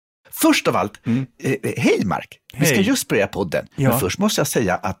Först av allt, hej Mark, vi ska just börja podden. Ja. Men först måste jag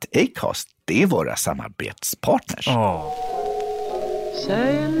säga att Acast, det är våra samarbetspartners.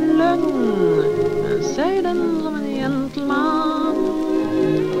 Säg en lögn, men säg den som en gentleman.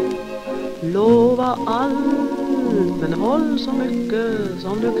 Lova allt, men håll så mycket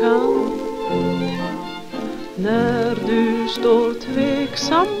som du kan. När du står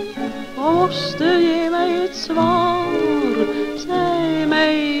tveksam och måste ge mig ett svar, säg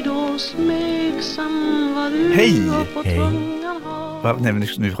mig då smeksam vad du har på tungan har. Nej, men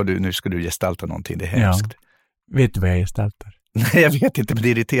nu ska du gestalta någonting, det är hemskt. Ja. Vet du vad jag gestaltar? Nej, jag vet inte, men det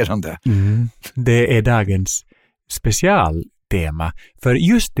är irriterande. Det är dagens specialtema. För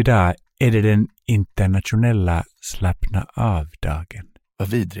just idag är det den internationella slappna av-dagen. Vad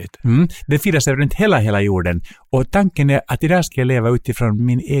vidrigt. Det firas runt hela jorden. Och tanken är att idag ska jag leva utifrån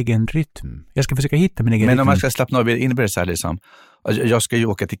min egen rytm. Jag ska försöka hitta min egen rytm. Men om man ska slappna av, innebär det så här liksom, jag ska ju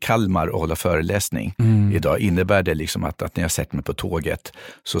åka till Kalmar och hålla föreläsning idag. Innebär det liksom att när jag sätter mig på tåget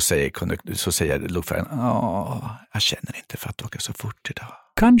så säger lokföraren, jag känner inte för att åka så fort idag.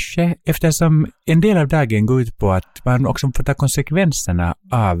 Kanske, eftersom en del av dagen går ut på att man också får ta konsekvenserna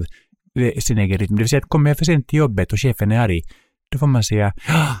av sin egen rytm. Det vill säga att kommer jag för sent till jobbet och chefen är arg, då får man säga,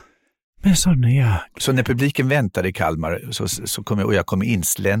 men sån är jag. Så när publiken väntar i Kalmar så kommer jag kommer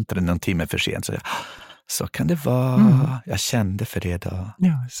insläntra någon timme för sent. Så kan det vara. Jag kände för det då.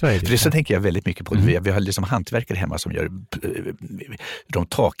 Ja, så är det. För det så tänker jag väldigt mycket på. Vi har liksom hantverkare hemma som gör de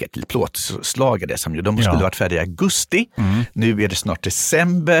taket till plåtslagare som de skulle varit färdiga i augusti. Nu är det snart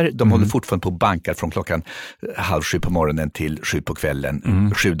december. De håller fortfarande på och bankar från klockan 6:30 på morgonen till 7 på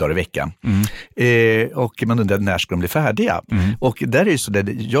kvällen, 7 dagar i veckan. Och man undrar när ska de bli färdiga? Och där är det så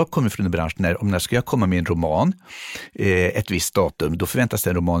där, jag kommer från en bransch när ska jag komma med en roman ett visst datum, då förväntas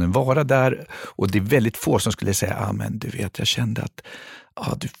den romanen vara där, och det är väldigt få som skulle säga, men du vet, jag kände att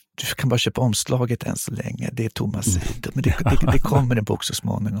du kan bara köpa omslaget än så länge, det är tomma sidor, men det kommer en bok så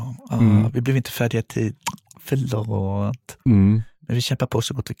småningom. Vi blev inte färdiga tid, förlåt. Men vi kämpar på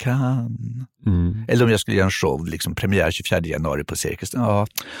så gott vi kan. Eller om jag skulle göra en show, liksom premiär 24 januari på Cirkus.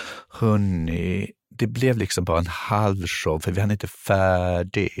 Hörni, det blev liksom bara en halv show för vi hann inte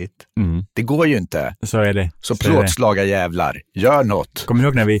färdigt. Det går ju inte. Så är det. Så plåtslaga jävlar, gör något. Kommer du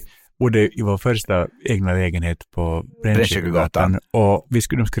ihåg när vi bodde i vår första egna lägenhet på Brännkyrkogatan och de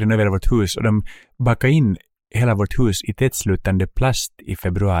skulle renovera vårt hus och de bakade in hela vårt hus i tättslutande plast i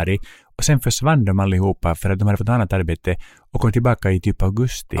februari och sen försvann de allihopa för att de hade fått annat arbete och kom tillbaka i typ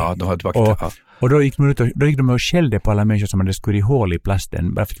augusti. Ja, de var tillbaka. Och då gick de och skällde på alla människor som hade skurit hål i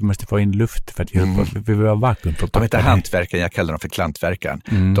plasten bara för att vi måste få in luft för att vi var vakuum på. De hette hantverkaren, jag kallar dem för klantverkaren.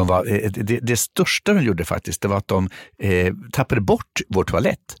 De var, det största de gjorde faktiskt, det var att de tappade bort vår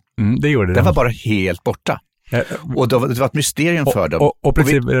toalett. Det gjorde de. Den var bara helt borta. Och det var ett mysterium för dem. Och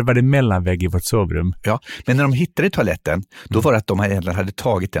precis var det mellanvägg i vårt sovrum. Ja, men när de hittade toaletten, då var det att de hade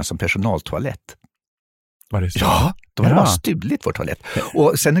tagit den som personaltoalett. Var det så? Ja, de hade bara stulit vår toalett.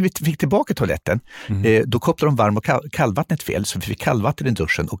 Och sen när vi fick tillbaka toaletten, då kopplade de varm- och kallvattnet fel, så vi fick kallvatten i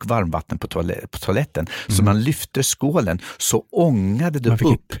duschen och varmvatten på toaletten. Så man lyfte skålen, så ångade det upp.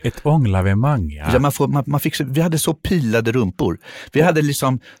 Man fick ett ånglavemang, ja. Vi hade så pilade rumpor. Vi hade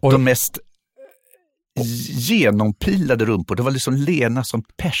liksom de mest genompilade rumpor. Det var liksom lena som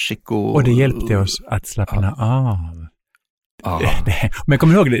persiko. Och det hjälpte oss att slappna av. Men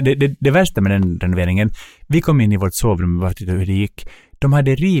kom ihåg, det värsta med den renoveringen, vi kom in i vårt sovrum och tittade hur det gick. De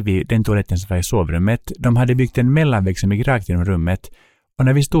hade rivit den toaletten som var i sovrummet. De hade byggt en mellanvägg som gick rakt genom rummet. Och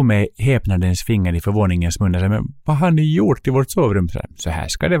när vi stod med häpnadens finger i förvåningens mun, så men vad har ni gjort i vårt sovrum? Så här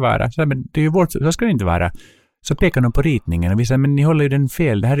ska det vara. Så, men det är ju så ska det inte vara. Så pekade de på ritningen och vi sa, men ni håller ju den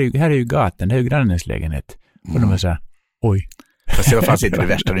fel. Det här är ju gatan, det här är ju grannens lägenhet. Och de var så här, oj. Fast det var faktiskt inte det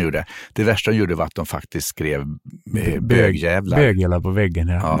värsta de gjorde. Det värsta de gjorde var att de faktiskt skrev bögjävlar. Bögjävlar på väggen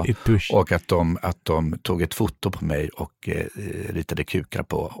i tusch. Och att de tog ett foto på mig och ritade kukar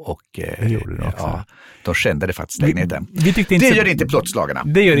på. Och det gjorde de också. De kände det faktiskt lägenheten. Det gör inte plåtslagarna.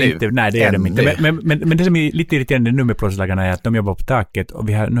 Det gör inte, nej det gör de inte. Men det som är lite irriterande nu med plåtslagarna är att de jobbar på taket och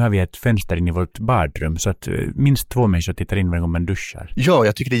nu har vi ett fönster in i vårt badrum så att minst 2 människor tittar in varje gång man duschar. Ja,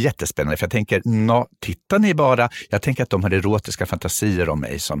 jag tycker det är jättespännande för jag tänker, tittar ni bara? Jag tänker att de har erotiska fantasier om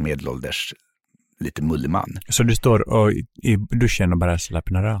mig som medelålders lite mullig man. Så du står i duschen och bara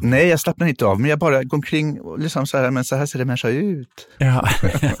slappnar av? Nej, jag slappnar inte av, men jag bara går omkring och liksom så här, men så här ser det människa ut. Ja.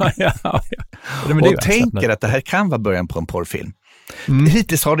 Och tänker att det här kan vara början på en porrfilm.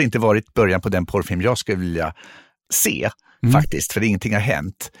 Hittills har det inte varit början på den porrfilm jag skulle vilja se, faktiskt, för ingenting har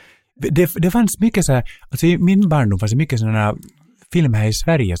hänt. Det fanns mycket så här, alltså i min barndom fanns det mycket sådana film här i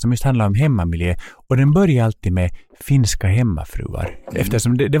Sverige som just handlar om hemmamiljö, och den börjar alltid med finska hemmafruar.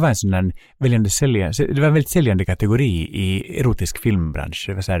 Eftersom det var en sån där det var en väldigt säljande kategori i erotisk filmbransch.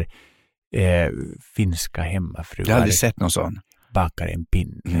 Det var så här, finska hemmafruar. Jag har aldrig sett någon sån. Bakar en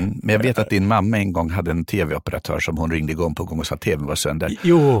pinn. Men jag vet att din mamma en gång hade en tv-operatör som hon ringde gång på gång och sa att tvn var sönder.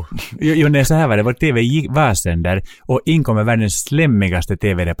 Jo, nej, så här var det. Vår tv var sönder och inkommer världens slemmigaste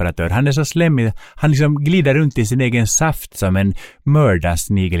tv-reparatör. Han är så slemmig, han liksom glider runt i sin egen saft som en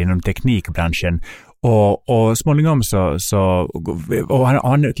mördarsnigel inom teknikbranschen. Och småningom och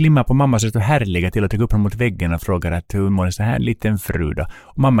han klimmar på mamma så är det härliga till att trycka upp honom mot väggen och frågar att hur mår en så här liten fru då.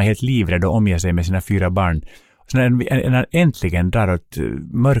 Och mamma är helt livrädd och omger sig med sina 4 barn. Så när han äntligen drar åt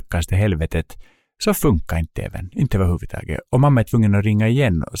mörkaste helvetet så funkar inte TVn, inte överhuvudtaget. Och mamma är tvungen att ringa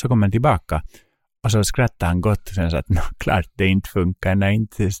igen och så kommer han tillbaka och så skrattar han gott och sen sa att klart det inte funkar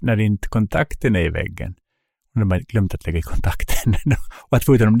när inte kontakten är i väggen. Och de har glömt att lägga i kontakten. Och att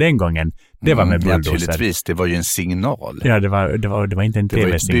få ut dem den gången, det var med bulldozer. Naturligtvis, det var ju en signal. Ja, det var inte en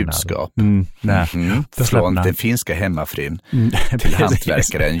tv-signal. Det var ett budskap. Från den finska hemmafrun till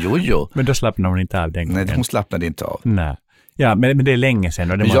hantverkaren Jojo. Men då slappnade hon inte av den gången. Nej, hon slappnade inte av. Nej. Ja, men det är länge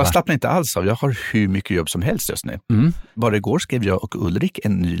sedan. Och jag slappnar inte alls av. Jag har hur mycket jobb som helst just nu. Bara igår skrev jag och Ulrik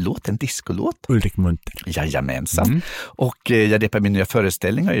en ny låt, en diskolåt. Ulrik Munter. Jajamensan. Och jag repar min nya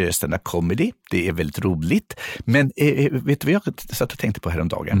föreställning och gör stand-up comedy. Det är väldigt roligt. Men vet du vad jag satt och tänkte på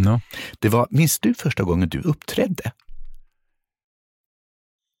häromdagen? No. Det var, minns du första gången du uppträdde?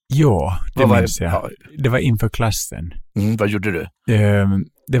 Ja, det minns jag. Ja. Det var inför klassen. Vad gjorde du?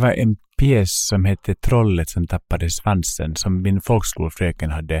 Det var en pjäs som hette Trollet som tappade svansen, som min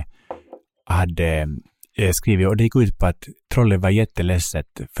folkskolfröken hade skrivit, och det gick ut på att trollet var jätteledset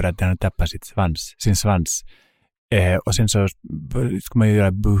för att den hade tappat sin svans. Och sen så skulle man ju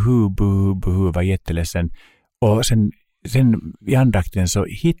göra buhu, var jätteledsen. Och sen i andra akten så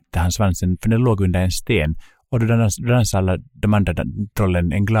hittade han svansen för den låg under en sten, och då dansade alla de andra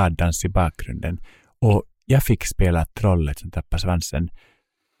trollen en glad dans i bakgrunden. Och jag fick spela trollet som tappade svansen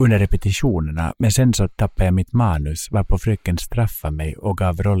under repetitionerna, men sen så tappade jag mitt manus, varpå fröken straffade mig och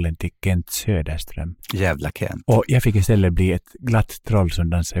gav rollen till Kent Söderström. Jävla Kent. Och jag fick istället bli ett glatt troll som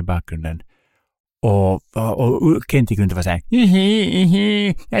dansade i bakgrunden. Och Kent gick runt och var så här,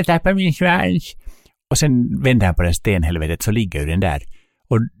 jag tappade min svans. Och sen vände han på det stenhelvetet, så ligger ju den där.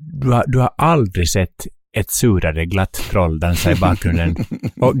 Och du har aldrig sett ett surare glatt troll dansa i bakgrunden.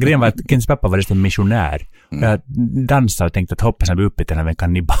 Och grejen var att Kents pappa var dessutom missionär. Och jag dansade och tänkte att hoppas han blir uppe av en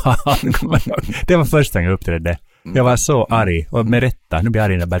kannibal. Det var första gången jag uppträdde. Jag var så arg, och med rätta. Nu blir jag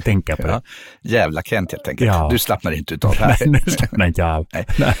arg när jag bara tänker på det. Jävla Kent helt enkelt. Ja. Du slappnar inte ut av det här. Nej, nu slappnar inte av.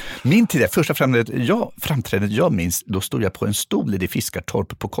 Nej. Min tid, första framträdandet jag minns, då stod jag på en stol i det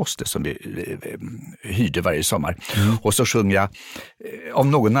fiskartorp på Koster som vi hyrde varje sommar. Och så sjöng jag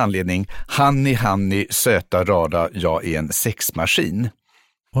om någon anledning, Hanni, söta rara, jag är en sexmaskin.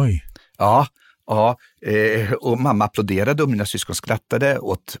 Oj. Ja, och mamma applåderade och mina syskon skrattade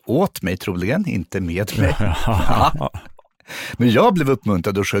åt mig troligen, inte med mig. Ja. Men jag blev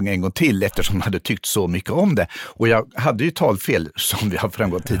uppmuntrad och sjöng en gång till eftersom jag hade tyckt så mycket om det. Och jag hade ju talfel som vi har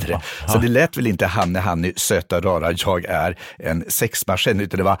framgått tidigare. Så det lät väl inte Hanni, söta rara, jag är en sexmaskin,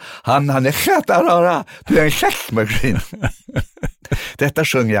 utan det var Hanni, söta rara, du är en sexmaskin. Detta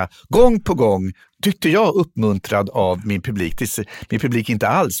sjöng jag gång på gång, tyckte jag, uppmuntrad av min publik. Min publik inte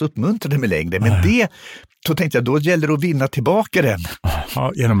alls uppmuntrade mig längre, men då tänkte jag, då gäller det att vinna tillbaka den.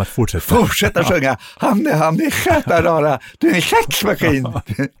 Ja, genom att fortsätta sjunga Hanni, sköta rara, du är en sexmaskin.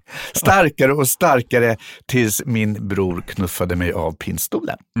 Starkare och starkare tills min bror knuffade mig av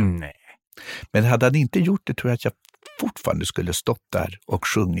pinnstolen. Nej. Men hade han inte gjort det, tror jag att jag fortfarande skulle stått där och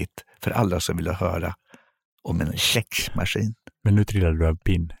sjungit för alla som ville höra om en sexmaskin. Men nu trillade du av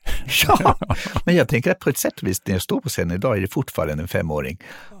pinn. Ja, men jag tänker att på ett sätt och vis när jag står på scenen idag är det fortfarande en 5-åring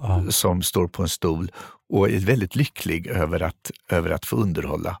som står på en stol och är väldigt lycklig över att få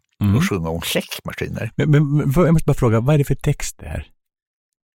underhålla och sjunga om sexmaskiner. Men jag måste bara fråga, vad är det för text det här?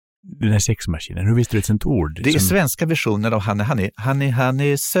 Den här sexmaskinen, hur visste du ett sånt ord? Det är svenska versionen av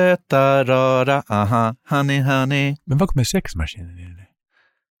Hanni, söta rara, aha, Hanni. Men vad kommer sexmaskinen in?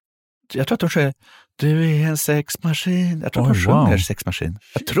 Jag tror att de sjunger, du är en sexmaskin. Jag tror att de sjunger sexmaskin.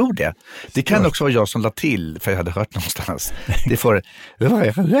 Jag tror det. Det kan också vara jag som la till, för jag hade hört någonstans. Det var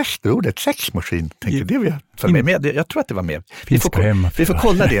ordet sexmaskin. Tänkte det var med. Jag tror att det var med. Vi får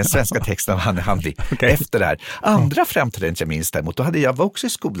kolla det, en svenska texten av Hanni efter det här. Andra framträdandet jag minns däremot, då var också i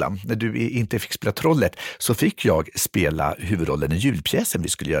skolan. När du inte fick spela trollet så fick jag spela huvudrollen i julpjäsen vi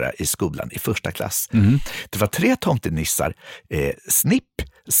skulle göra i skolan i första klass. Det var 3 tomtenissar, Snipp,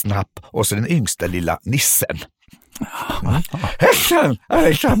 Snapp och så den yngsta lilla nissen. Hejsan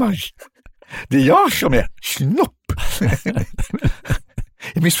allesammans! Det är jag som är Snopp.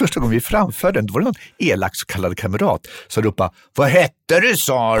 Jag minns första gången vi framförde den, då var det någon elak så kallad kamrat som ropade, vad hette du,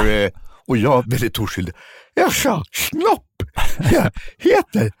 sa du? Och jag väldigt oskyldig, jag sa Snopp. Jag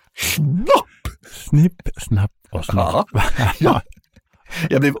heter Snopp. Snipp, snapp och snopp. Ja.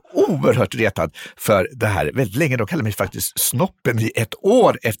 Jag blev oerhört retad för det här väldigt länge. De kallade mig faktiskt Snoppen i 1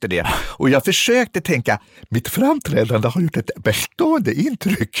 år efter det. Och jag försökte tänka, mitt framträdande har gjort ett bestående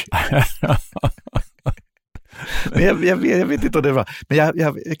intryck. Men jag vet inte vad det var. Men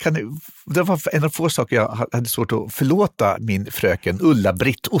det var en av få saker jag hade svårt att förlåta min fröken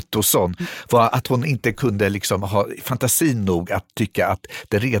Ulla-Britt Ottosson, var att hon inte kunde liksom ha fantasin nog att tycka att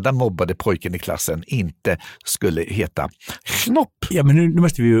den redan mobbade pojken i klassen inte skulle heta Snopp. Ja, men nu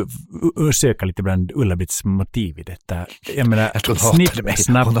måste vi ju söka lite bland Ulla-Britts motiv i detta. Jag menar, jag tror hon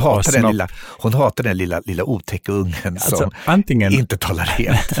hatade mig. Hon hatade den lilla otäcka ungen som inte talar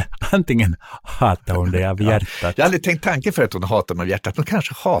rent. Antingen hatar hon det av hjärtat. Jag har aldrig tänkt tanken för att hon hatar mig av hjärtat, men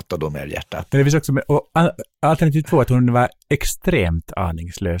kanske hatar dem av hjärtat. Men det finns också, och alternativ 2, att hon var extremt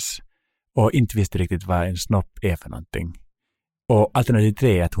aningslös och inte visste riktigt vad en snopp är för någonting. Och alternativ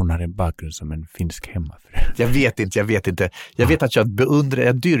 3 är att hon har en bakgrund som en finsk hemmafru. Jag vet inte. Jag vet att jag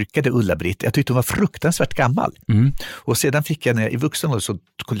dyrkade Ulla-Britt. Jag tyckte hon var fruktansvärt gammal. Mm. Och sedan fick jag, när jag i vuxen år, så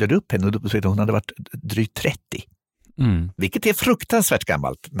kollade upp henne och då hon hade varit drygt 30. Mm. Vilket är fruktansvärt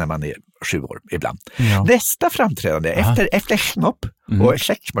gammalt när man är 7 år ibland. Ja. Nästa framträdande, efter Snopp och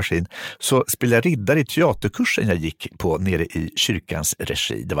sexmaskin, så spelade jag riddare i teaterkursen jag gick på nere i kyrkans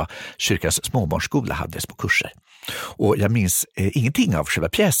regi. Det var kyrkans småbarnsskola hade små kurser. Och jag minns ingenting av själva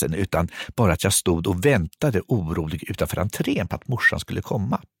pjäsen, utan bara att jag stod och väntade orolig utanför entrén på att morsan skulle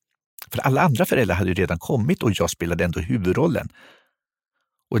komma. För alla andra föräldrar hade ju redan kommit och jag spelade ändå huvudrollen.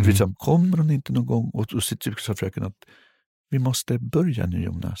 Och det liksom, kommer hon inte någon gång? Och då sa fröken att vi måste börja nu,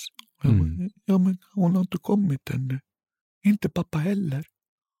 Jonas. Ja, men hon har inte kommit ännu. Inte pappa heller.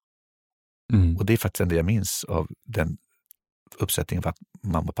 Och det är faktiskt det jag minns av den uppsättningen, för att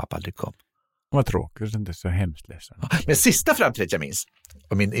mamma och pappa aldrig kom. Vad tråkigt, inte så hemskt ledsen. Men sista framträdandet jag minns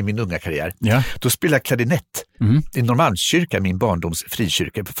i min unga karriär, då spelade jag klarinett i Norrmalmskyrka, min barndoms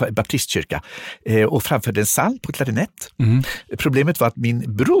frikyrka, baptistkyrka, och framförde en psalm på klarinett. Problemet var att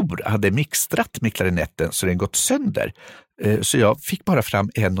min bror hade mixtrat med klarinetten så den gått sönder. Så jag fick bara fram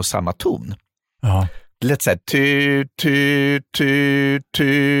en och samma ton. Ja. Det lät så här,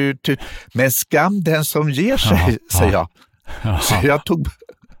 tu. Men skam den som ger sig, säger jag. Så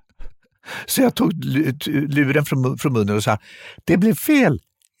jag tog luren från munnen och sa, det blev fel.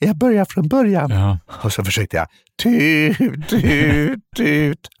 Jag börjar från början. Ja. Och så försökte jag,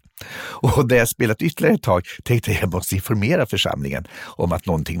 tut. Och när jag spelat ytterligare ett tag tänkte jag måste informera församlingen om att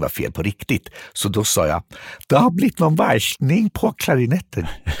någonting var fel på riktigt. Så då sa jag, det har blivit någon varsning på klarinetten.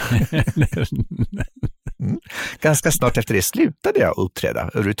 Ganska snart efter det slutade jag uppträda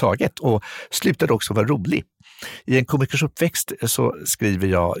överhuvudtaget och slutade också vara rolig. I en komikers uppväxt så skriver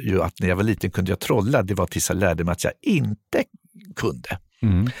jag ju att när jag var liten kunde jag trolla. Det var tills jag lärde mig att jag inte kunde.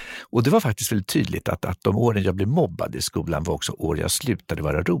 Och det var faktiskt väldigt tydligt att de åren jag blev mobbad i skolan var också år jag slutade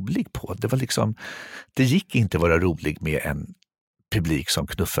vara rolig på. Det var liksom, det gick inte att vara rolig med en publik som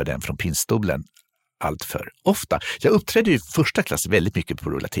knuffade den från pinstolen allt för ofta. Jag uppträdde ju i första klass väldigt mycket på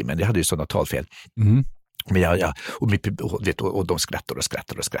rullatimmen. Jag hade ju sådana talfel. Men och de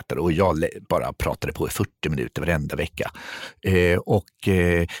skrattade och jag bara pratade på i 40 minuter varenda vecka.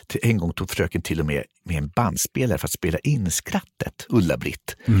 En gång tog fröken till och med en bandspelare för att spela in skrattet,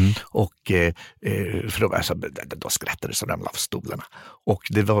 Ulla-Britt. Och för de skrattade som ramlade av stolarna. Och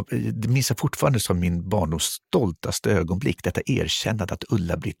det minns jag fortfarande som min barndoms stoltaste ögonblick, detta erkännande att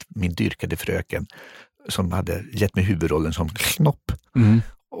Ulla-Britt, min dyrkade fröken, som hade gett mig huvudrollen som Snopp,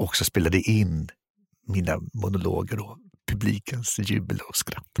 också spelade in mina monologer och publikens jubel och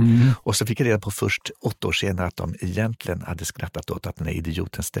skratt. Och så fick jag reda på först 8 år senare att de egentligen hade skrattat åt att den här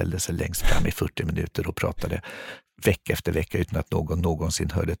idioten ställde sig längst fram i 40 minuter och pratade vecka efter vecka utan att någon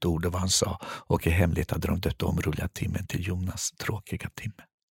någonsin hörde ett ord av vad han sa. Och i hemlighet hade de döpt om rullatimmen till Jonas tråkiga timme.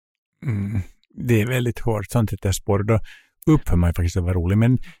 Det är väldigt hårt, sånt där spår. Då upphör man faktiskt att vara rolig.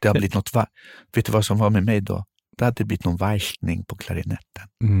 Men det har blivit något, vet du vad som var med mig då? Det hade blivit någon varsning på klarinetten.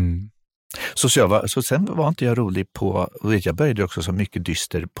 Så sen var inte jag rolig på, jag började också som mycket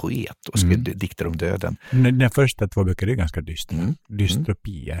dyster poet och skrev dikter om döden. Den första 2 böcker är ganska dystra.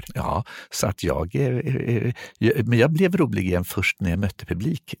 Dystopier. Ja, så att men jag blev rolig igen först när jag mötte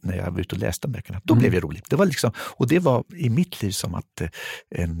publik, när jag var ute och läste böckerna. Då blev jag rolig. Det var liksom, och det var i mitt liv som att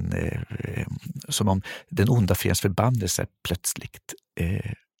som om den onda fiendens förbannelse plötsligt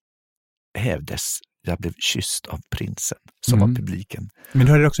hävdes jag blev kysst av prinsen som var publiken. Men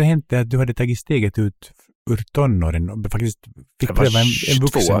då hade det också hänt att du hade tagit steget ut ur tonåren och faktiskt fick pröva en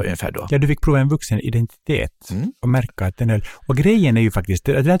vuxen ungefär då. Ja, du fick prova en vuxen identitet och märka att den är... Och grejen är ju faktiskt,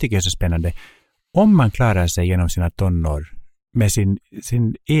 det där tycker jag är så spännande, om man klarar sig genom sina tonår med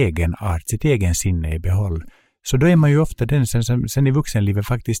sin egen art, sitt egen sinne i behåll, så då är man ju ofta den som sen i vuxenlivet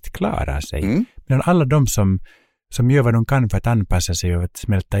faktiskt klarar sig. Men alla de som gör vad de kan för att anpassa sig och att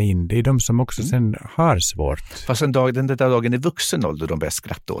smälta in, det är de som också sen har svårt. Fast den där dagen i vuxen ålder, de började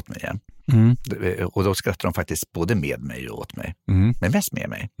skratta åt mig igen. Och då skrattade de faktiskt både med mig och åt mig. Men mest med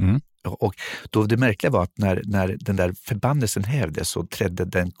mig. Och då det märkliga var att när den där förbannelsen hävdes så trädde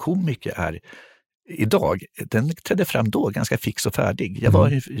den komiker är idag, den trädde fram då ganska fix och färdig.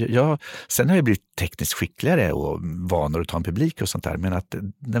 Sen har jag blivit tekniskt skickligare och vanor att ta en publik och sånt där, men att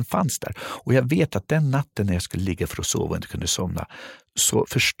den fanns där. Och jag vet att den natten när jag skulle ligga för att sova och inte kunde somna, så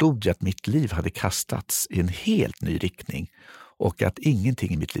förstod jag att mitt liv hade kastats i en helt ny riktning och att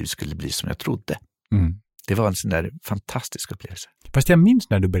ingenting i mitt liv skulle bli som jag trodde. Det var en sån där fantastisk upplevelse. Fast jag minns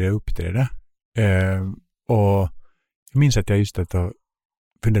när du började uppträda och jag minns att jag just att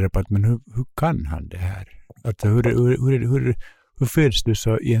funderade på att men hur kan han det här? Alltså, hur föds du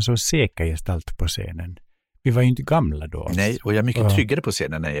så i en så säker gestalt på scenen? Vi var ju inte gamla då. Nej, och jag är mycket tryggare på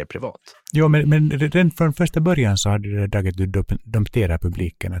scenen när jag är privat. Ja, men redan från första början så hade det dragit att du dompterar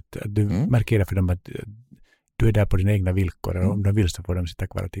publiken. Att du markerar för dem att du är där på dina egna villkor. Och om de vill så får de sitta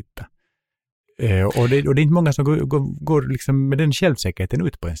kvar och titta. Och det är inte många som går liksom med den självsäkerheten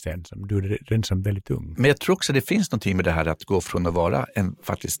ut på en scen som du är den som väldigt ung. Men jag tror också det finns någonting med det här att gå från att vara en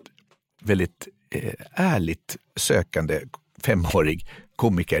faktiskt väldigt ärligt sökande 5-årig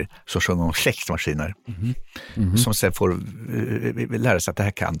komiker som sjunger om släktmaskiner som sen får lära sig att det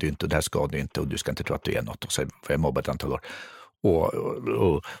här kan du inte och det här ska du inte och du ska inte tro att du är något och så var jag mobbad ett antal år.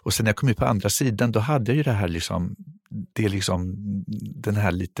 Och sen när jag kom ut på andra sidan då hade jag ju det här liksom den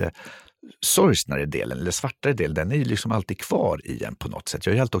här lite sorgsnare delen eller svartare delen, den är ju liksom alltid kvar i en på något sätt.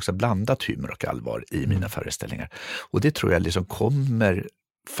 Jag har ju alltid också blandat humor och allvar i mina föreställningar. Och det tror jag liksom kommer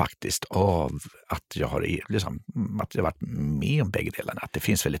faktiskt av att jag har varit med om bägge delarna. Att det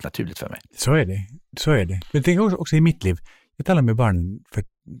finns väldigt naturligt för mig. Så är det. Men tänk också i mitt liv. Jag talar med barnen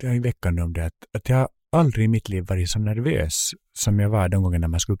i veckan om det. Att jag aldrig i mitt liv varit så nervös som jag var de gångerna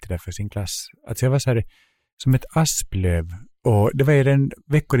man skulle upp till det för sin klass. Att jag var så här som ett asplöv. Och det var ju den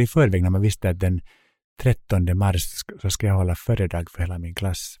veckor i förväg när man visste att den 13 mars så ska jag hålla föredrag för hela min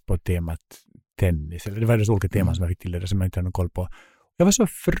klass på temat tennis. Det var det olika teman som jag fick till det som jag inte hade någon koll på. Jag var så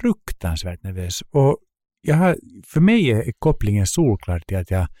fruktansvärt nervös. Och för mig är kopplingen solklar till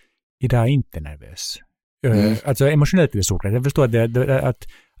att jag idag inte är nervös. Alltså emotionellt är det solklart. Jag förstår att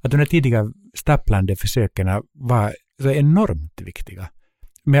de här tidiga stapplande försöken var så enormt viktiga.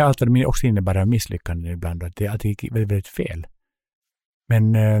 Med allt vad det också innebär misslyckanden ibland och att det gick väldigt, väldigt fel.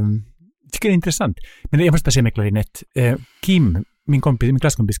 Men jag tycker det är intressant. Men jag måste bara säga med klarinett. Kim, min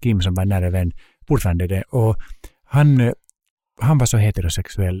klasskompis Kim som var nära vän, fortfarande det. Och han var så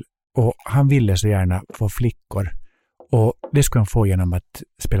heterosexuell och han ville så gärna få flickor. Och det skulle han få genom att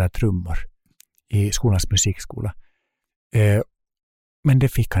spela trummor i skolans musikskola. Men det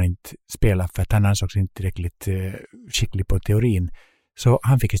fick han inte spela för att han ansågs inte tillräckligt skicklig på teorin. Så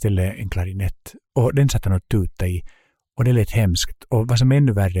han fick istället en klarinett och den satt han att tuta i och det lät hemskt. Och vad som är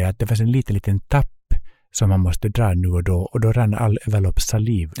ännu värre är att det fanns en liten tapp som man måste dra nu och då rann all överlopp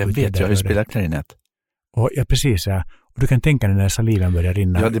saliv. Jag vet, jag har ju spelat klarinett. Och ja, precis. Ja. Och du kan tänka dig när saliven börjar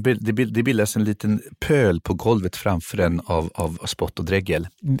rinna. Ja, det bildas en liten pöl på golvet framför en av spott och dregel.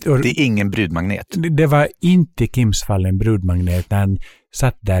 Det är ingen brudmagnet. Det var inte Kims fall en brudmagnet när han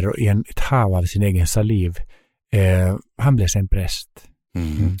satt där i ett hav av sin egen saliv. Han blev sen präst.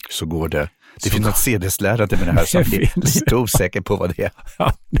 Så går det. Det finns något sedeslärande med det här som blir lite osäker på vad det är.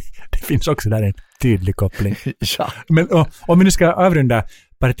 Ja, det finns också där en tydlig koppling. Ja. Men om vi nu ska avrunda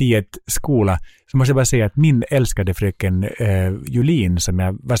partiet skola så måste jag bara säga att min älskade fröken Julin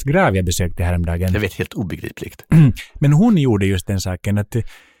vars grav jag besökte häromdagen. Jag vet, helt obegripligt. Men hon gjorde just den saken att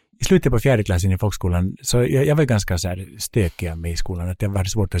i slutet på 4:e klassen i folkskolan så jag var ganska så här stökig av mig i skolan. Att jag var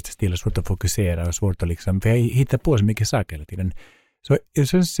svårt att stilla, svårt att fokusera och svårt att liksom, för jag hittade på så mycket saker hela tiden.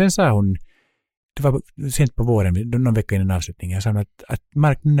 Så sen sa hon, det var sent på våren, någon vecka innan avslutningen, jag sa att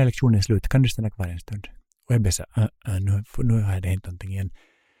Mark, när lektionen är slut, kan du stanna kvar en stund? Och jag sa, nu har det hänt någonting igen.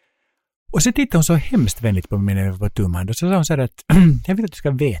 Och så tittade hon så hemskt vänligt på mig när jag var på tumhand och så sa hon så här att jag vill att du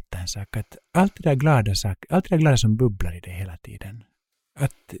ska veta en sak, att allt det där glada som bubblar i det hela tiden,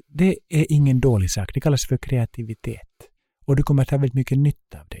 att det är ingen dålig sak, det kallas för kreativitet och du kommer att ha väldigt mycket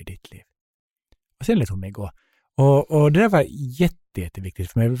nytta av det i ditt liv. Och sen lät hon mig gå. Och det där var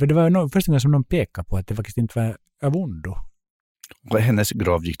jätteviktigt för mig. För det var första gången som någon pekade på att det faktiskt inte var av ondo. Och hennes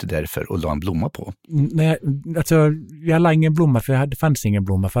grav gick du därför och la en blomma på? Nej, alltså, jag la ingen blomma för det fanns ingen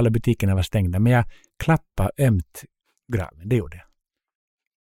blomma för alla butikerna var stängda. Men jag klappade ömt graven, det gjorde jag.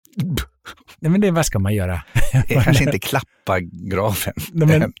 Nej, men vad ska man göra? Kanske inte klappa graven.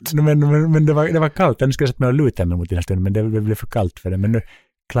 Men det var kallt. Jag skulle sätta mig och luta mig mot den här stunden, men det blev för kallt för det. Men nu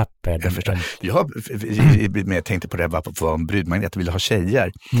klappar jag. Jag förstår. Jag tänkte på det här på en brudmagnet, jag ville ha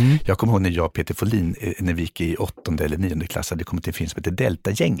tjejer. Jag kommer ihåg när jag och Peter Folin, när vi gick i 8:e eller 9:e klass, hade kommit till en film som heter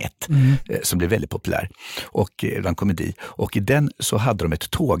Delta-gänget, som blev väldigt populär. Och en komedi. Och i den så hade de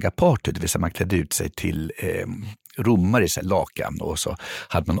ett tågaparty, det vill säga man klädde ut sig till romare i sig lakan och så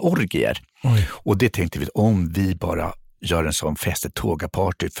hade man orgier. Oj. Och det tänkte vi, om vi bara gör en sån fest, ett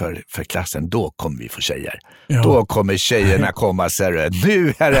tågaparty för klassen, då kommer vi få tjejer. Ja. Då kommer tjejerna komma och säga,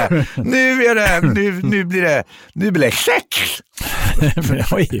 nu blir det sex.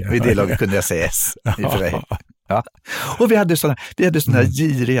 Vid det laget kunde jag säga S. Ja. Och vi hade såna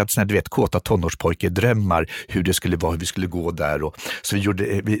giriga, du vet, kåta tonårspojkedrömmar hur det skulle vara, hur vi skulle gå där. Och så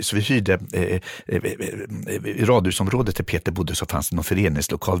vi hyrde i radhusområdet där Peter bodde, så fanns det någon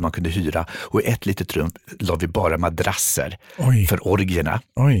föreningslokal man kunde hyra, och i ett litet rum la vi bara madrasser för orgierna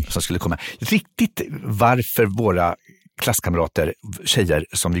som skulle komma. Riktigt varför våra klasskamrater, tjejer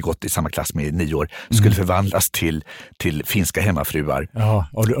som vi gått i samma klass med i 9 år, skulle förvandlas till finska hemmafruar. Ja,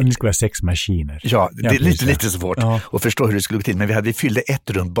 och ni skulle vara sexmaskiner. Ja, det är lite svårt att förstå hur det skulle gå till. Men vi fyllde ett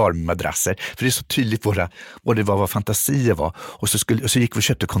rum bara med madrasser. För det är så tydligt vad fantasier var. Och så gick vi och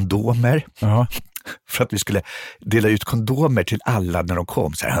köpte kondomer. Ja. För att vi skulle dela ut kondomer till alla när de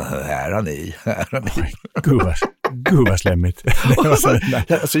kom. Så här har ni. Gud vad slämmigt.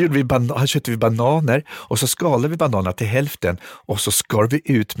 Så köpte vi bananer, och så skalade vi bananerna till hälften, och så skar vi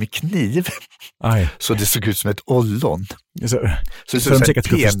ut med kniv. Aj. Så det såg ut som ett ollon. Så de säkert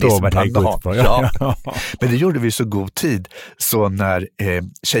skulle förstå vad det gick ut på. Ja. Men det gjorde vi i så god tid, så när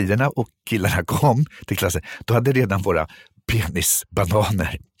tjejerna och killarna kom till klassen, då hade redan våra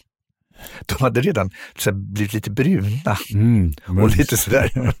penisbananer, de hade redan blivit lite bruna och lite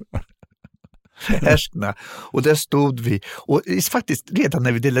sådär härskna. Och där stod vi, och faktiskt redan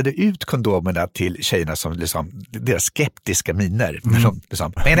när vi delade ut kondomerna till tjejerna, som liksom, deras skeptiska miner, de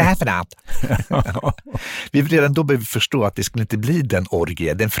liksom, vad är det här för något? Vi redan då började förstå att det skulle inte bli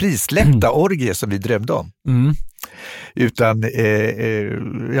den frisläppta orgie som vi drömde om. Utan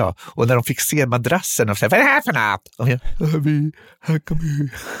och när de fick se madrassen och sa, vad är det här för något? Och här kan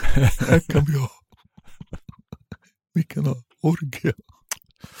vi ha vi kan ha orgie.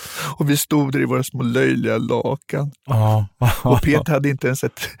 Och vi stod där i våra små löjliga lakan. Och Peter hade inte ens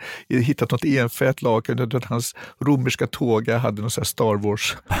hittat något enfät lakan, utan hans romerska tåga hade någon sån här Star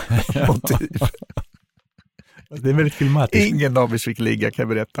Wars-motiv. Det är väldigt filmatiskt. Ingen av oss fick ligga, kan jag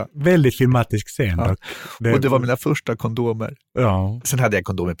berätta. Väldigt filmatisk scen. Ja. Och det var mina första kondomer. Ja. Sen hade jag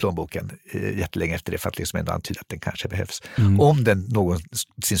kondom i plånboken jättelänge efter det, för att liksom ändå antyda att den kanske behövs. Om den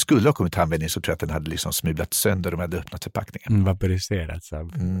någonsin skulle ha kommit till användning, så tror jag att den hade liksom smulat sönder, och de hade öppnat förpackningen. Vaporiserats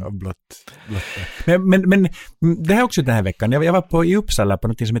av blått. Men det här också den här veckan. Jag var i Uppsala på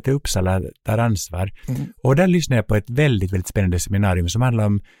något som heter Uppsala tar ansvar. Och där lyssnade jag på ett väldigt, väldigt spännande seminarium som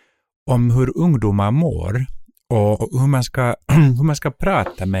handlar om hur ungdomar mår. Och hur man ska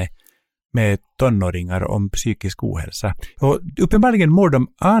prata med tonåringar om psykisk ohälsa. Och uppenbarligen mår de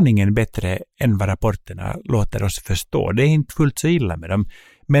aningen bättre än vad rapporterna låter oss förstå. Det är inte fullt så illa med dem.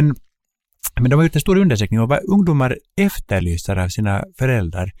 Men de har gjort en stor undersökning, och vad ungdomar efterlyser av sina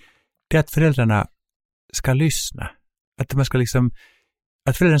föräldrar, det är att föräldrarna ska lyssna. Att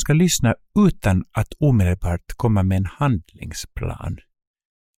föräldrarna ska lyssna utan att omedelbart komma med en handlingsplan.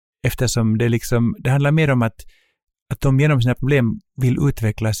 Eftersom det handlar mer om att de genom sina problem vill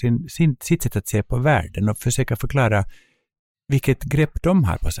utveckla sitt sätt att se på världen och försöka förklara vilket grepp de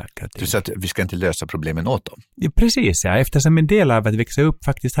har på saker. Du sa att vi ska inte lösa problemen åt dem. Ja, precis, ja. Eftersom en del av att växa upp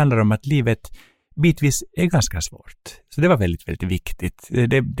faktiskt handlar om att livet bitvis är ganska svårt. Så det var väldigt, väldigt viktigt.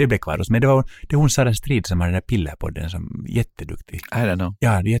 Det blev kvar hos mig. Det är hon Sara Strid som har den här Pillerpodden, som är jätteduktig. I don't know.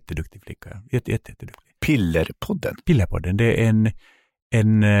 Ja, det är jätteduktig flicka. Jätteduktig. Pillerpodden, det är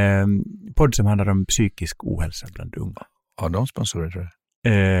en podd som handlar om psykisk ohälsa bland unga. Har de sponsorer, tror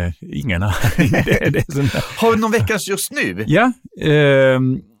jag? Ingen aning. Har vi någon veckans just nu? Ja,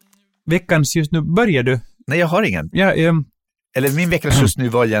 veckans just nu. Börjar du? Nej, jag har ingen. Ja, eller min veckans just nu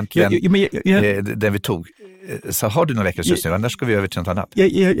var egentligen den vi tog. Så har du någon veckans just nu? Annars ska vi över till något annat.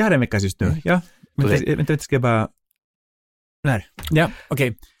 Jag har en veckans just nu. Ja. Vänta, ska jag bara... Där. Ja,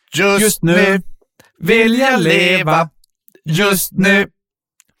 okej. Just nu vill jag leva.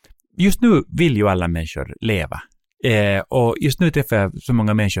 Just nu vill ju alla människor leva. Och just nu träffar jag så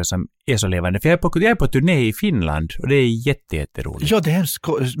många människor som är så levande. För jag är på turné i Finland och det är jätteroligt. Ja, det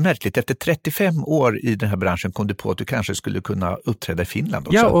är märkligt. Efter 35 år i den här branschen kom du på att du kanske skulle kunna uppträda i Finland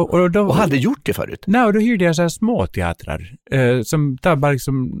också. Ja, och hade gjort det förut. Nej, och då hyrde jag så här små teatrar som tar bara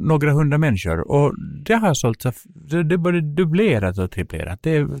liksom några hundra människor. Och det har sålt så det både dubblerat och triplerat.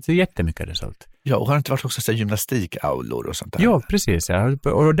 Det är jättemycket det sålt. Ja, och har det inte varit också så här gymnastikaulor och sånt där? Ja, precis. Ja.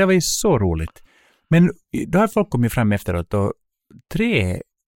 Och det var ju så roligt. Men då har folk kommit fram efteråt och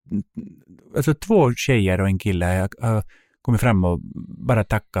 2 tjejer och en kille har kommit fram och bara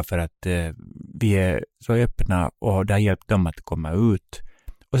tacka för att vi är så öppna och det har hjälpt dem att komma ut.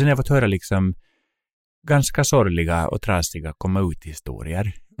 Och sen har jag fått höra liksom ganska sorgliga och trasiga komma ut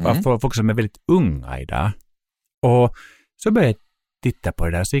historier. Folk som är väldigt unga idag. Och så började jag titta på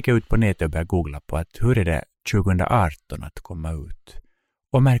det där, så gick jag ut på nätet och började googla på att hur är det 2018 att komma ut.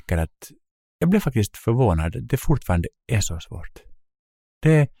 Och märker att jag blev faktiskt förvånad. Det fortfarande är så svårt.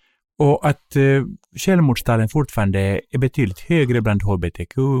 Och att självmordstalen fortfarande är betydligt högre bland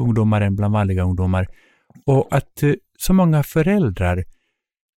hbtq-ungdomar än bland vanliga ungdomar. Och att så många föräldrar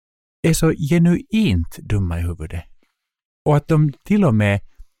är så genuint dumma i huvudet. Och att de till och med,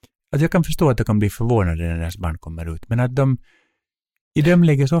 att jag kan förstå att de kan bli förvånade när deras barn kommer ut, men att de i dem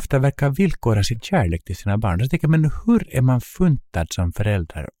lägger så ofta verkar villkora sin kärlek till sina barn. Så jag tänker, men hur är man funtad som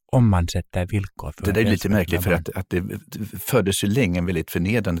förälder om man sätter villkor för det? Det är lite märkligt för att det föddes ju länge en väldigt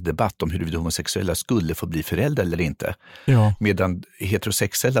förnedrande debatt om huruvida homosexuella skulle få bli föräldrar eller inte. Ja. Medan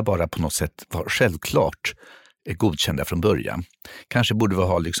heterosexuella bara på något sätt var självklart godkända från början. Kanske borde vi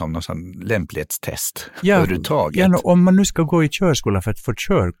ha liksom någon sån lämplighetstest överhuvudtaget. Ja, om man nu ska gå i körskola för att få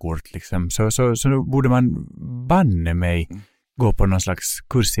körkort liksom, så borde man banne mig gå på någon slags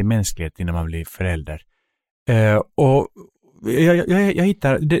kurs i mänsklighet innan man blir förälder. Och jag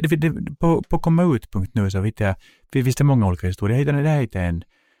hittar på kommaut.nu så hittar jag, vi visste många olika historier. Jag hittade en.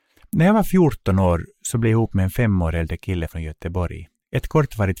 När jag var 14 år så blev jag ihop med en 5 år äldre kille från Göteborg. Ett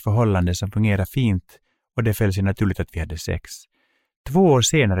kortvarigt förhållande som fungerade fint och det föll sig naturligt att vi hade sex. 2 år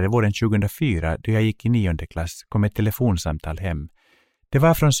senare, våren 2004, då jag gick i 9:e klass, kom ett telefonsamtal hem. Det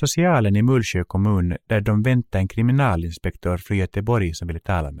var från socialen i Mullsjö kommun där de väntade en kriminalinspektör från Göteborg som ville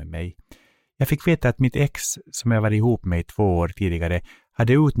tala med mig. Jag fick veta att mitt ex, som jag var ihop med i 2 år tidigare,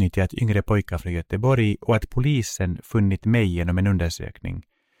 hade utnyttjat yngre pojkar från Göteborg och att polisen funnit mig genom en undersökning.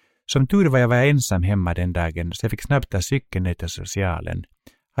 Som tur var jag ensam hemma den dagen så jag fick snabbt ta cykeln ner till socialen.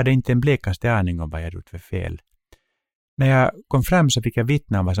 Hade inte en blekaste aning om vad jag gjort för fel. När jag kom fram så fick jag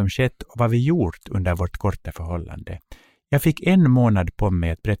vittna om vad som skett och vad vi gjort under vårt korta förhållande. Jag fick 1 månad på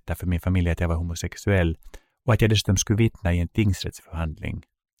mig att berätta för min familj att jag var homosexuell och att jag dessutom skulle vittna i en tingsrättsförhandling.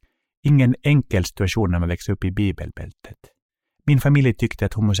 Ingen enkel situation när man växer upp i bibelbältet. Min familj tyckte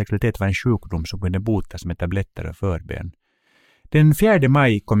att homosexualitet var en sjukdom som kunde botas med tabletter och förbön. Den 4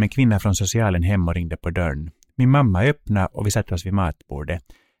 maj kom en kvinna från socialen hem och ringde på dörren. Min mamma öppnade och vi satte oss vid matbordet.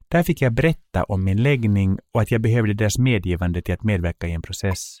 Där fick jag berätta om min läggning och att jag behövde deras medgivande till att medverka i en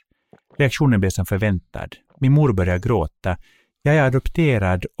process. Reaktionen blev som förväntad. Min mor började gråta. Jag är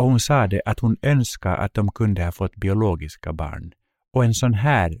adopterad och hon sa det att hon önskade att de kunde ha fått biologiska barn. Och en sån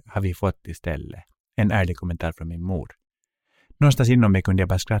här har vi fått istället. En ärlig kommentar från min mor. Någonstans inom mig kunde jag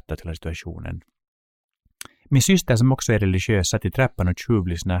bara skratta till situationen. Min syster som också är religiös satt i trappan och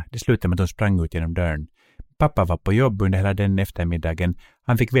tjuvlyssnade. Det slutade med att hon sprang ut genom dörren. Pappa var på jobb under hela den eftermiddagen.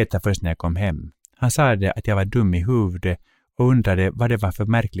 Han fick veta först när jag kom hem. Han sa det att jag var dum i huvudet och undrade vad det var för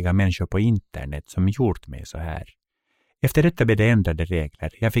märkliga människor på internet som gjort mig så här. Efter detta blev det ändrade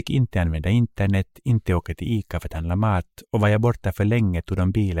regler. Jag fick inte använda internet, inte åka till ICA för att handla mat och var jag borta för länge tog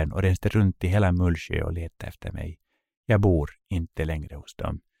de bilen och reste runt i hela Mullsjö och letade efter mig. Jag bor inte längre hos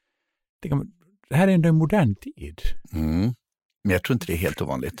dem. Det här är ändå en modern tid. Men jag tror inte det är helt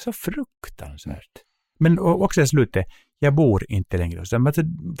ovanligt. Så fruktansvärt. Men också i slutet, jag bor inte längre hos dem. Alltså,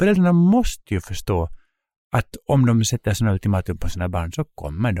 föräldrarna måste ju förstå att om de sätter sådana ultimatum på sina barn så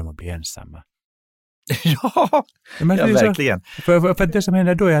kommer de att bli ensamma. Ja, verkligen. För det som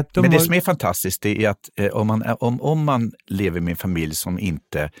händer då är att Men det som är fantastiskt är att om man lever med en familj som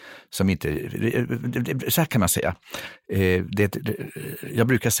inte så här kan man säga. Jag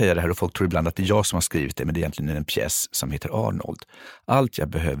brukar säga det här och folk tror ibland att det är jag som har skrivit det, men det är egentligen en pjäs som heter Arnold. Allt jag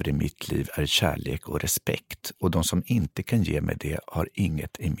behöver i mitt liv är kärlek och respekt och de som inte kan ge mig det har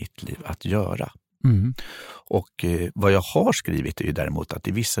inget i mitt liv att göra. Mm. Och vad jag har skrivit är ju däremot att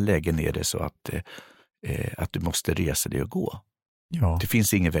i vissa lägen är det så att du måste resa dig och gå. Ja. Det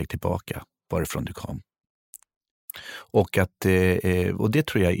finns ingen väg tillbaka varifrån du kom. Och det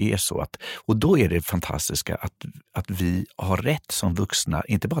tror jag är så och då är det fantastiska att vi har rätt som vuxna,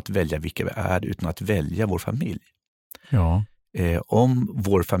 inte bara att välja vilka vi är utan att välja vår familj. Ja. Om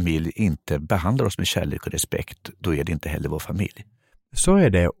vår familj inte behandlar oss med kärlek och respekt, då är det inte heller vår familj. Så är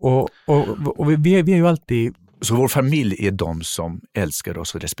det. Och vi är ju alltid... Så vår familj är de som älskar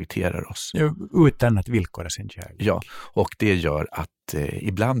oss och respekterar oss. Utan att villkora sin kärlek. Ja, och det gör att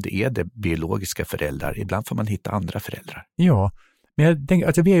ibland är det biologiska föräldrar, ibland får man hitta andra föräldrar. Ja, men jag tänker,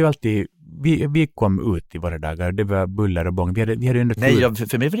 alltså vi är ju alltid... Vi kom ut i våra dagar, det var buller och bång. Vi hade ändå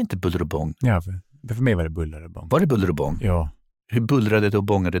för mig var det inte buller och bång. Ja, för mig var det buller och bång. Var det buller och bång? Ja. Hur bullrade det och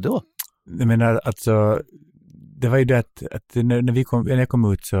bångade det då? Jag menar, alltså, det var ju det att när jag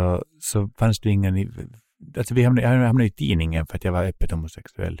kom ut så fanns det ingen... Alltså jag hamnade i tidningen för att jag var öppet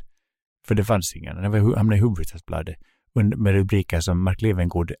homosexuell. För det fanns ingen. Jag hamnade i Hufvudstadsbladet med rubriker som Mark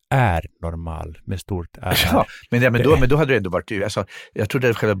Levengood är normal med stort är. Ja, men då hade det ändå varit... Alltså, jag trodde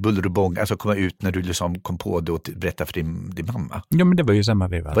att själva buller och bång komma ut när du liksom kom på det och berättade för din mamma. Ja, men det var ju samma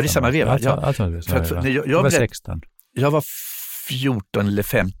veva. Var det samma veva? Jag var 16. Jag var 14 eller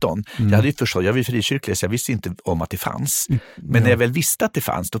 15. Jag hade ju förstått, jag var ju frikyrklig så jag visste inte om att det fanns. Men när jag väl visste att det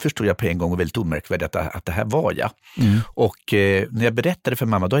fanns, då förstod jag på en gång och väldigt omärkvärdigt att det här var jag. Och när jag berättade för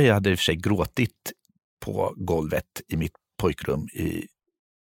mamma, då hade jag i och för sig gråtit på golvet i mitt pojkrum i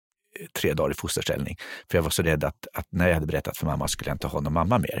 3 dagar i fosterställning. För jag var så rädd att när jag hade berättat för mamma skulle jag inte ha någon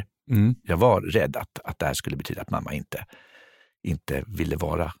mamma mer. Jag var rädd att det här skulle betyda att mamma inte ville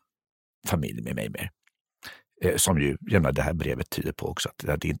vara familj med mig mer. Som ju det här brevet tyder på också,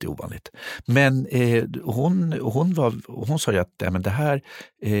 att det inte är ovanligt. Men hon sa ju att men det här,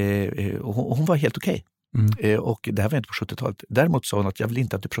 hon var helt okej. Och det här var inte på 70-talet. Däremot sa hon att jag vill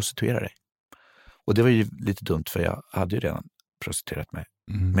inte att du prostituerar dig. Och det var ju lite dumt för jag hade ju redan prostituerat mig.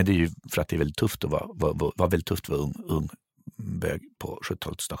 Men det är ju för att det är väldigt tufft att vara väldigt tufft att vara ung bög på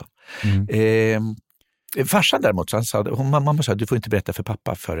 70-talet i Stockholm. Farsan däremot, så han sa, mamma sa, du får inte berätta för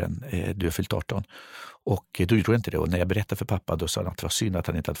pappa förrän du har fyllt 18. Och då gjorde jag inte det. Och när jag berättade för pappa, då sa han att det var synd att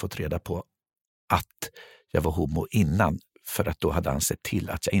han inte hade fått reda på att jag var homo innan. För att då hade han sett till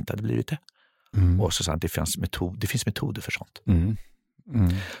att jag inte hade blivit det. Och så sa han att det finns metoder för sånt.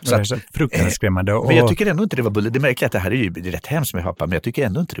 Så att, fruktansvärt skrämmande. Men jag tycker ändå inte det var buller. Det är märkligt att det här är ju rätt hemskt med pappa, men jag tycker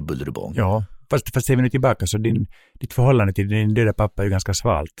ändå inte det är buller och bång. Ja, fast ser vi nu tillbaka så ditt förhållande till din döda pappa är ju ganska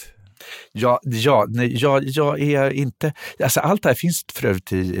svalt. Jag är inte... Alltså allt det här finns för övrigt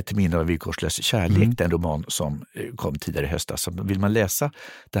till Minne av villkorslös kärlek, den roman som kom tidigare i höstas. Så vill man läsa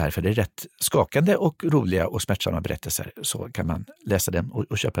det här, för det är rätt skakande och roliga och smärtsamma berättelser, så kan man läsa dem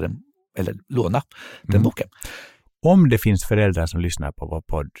och köpa dem eller låna den boken. Om det finns föräldrar som lyssnar på vår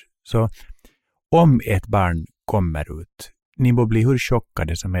podd, så om ett barn kommer ut, ni må bli hur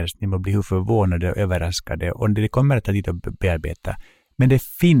chockade som helst, ni må bli hur förvånade och överraskade, och det kommer att ta dit att bearbeta. Men det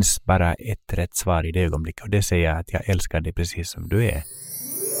finns bara ett rätt svar i det ögonblicket, och det säger jag att jag älskar dig precis som du är.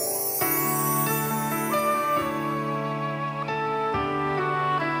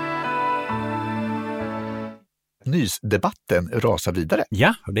 Nysdebatten rasar vidare.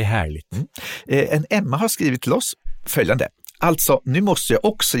 Ja, och det är härligt. En Emma har skrivit till oss följande. Alltså, nu måste jag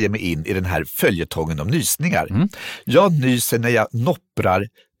också ge mig in i den här följetongen om nysningar. Jag nyser när jag nopprar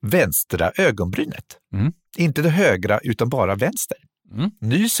vänstra ögonbrynet. Inte det högra utan bara vänster.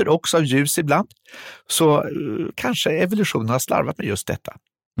 Nyser också av ljus ibland. Så kanske evolutionen har slarvat med just detta.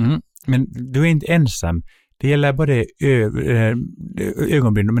 Men du är inte ensam. Det gäller både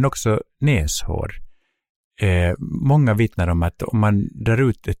ögonbryn men också näshår. Många vittnar om att om man drar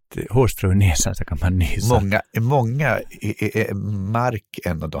ut ett hårstrå i näsan så kan man nysa. Många är Mark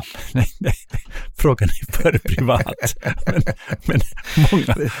en av dem. Nej, frågan är för privat. men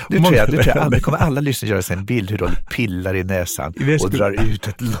många Nu kommer alla lyssnare göra sig en bild hur de pillar i näsan och drar ut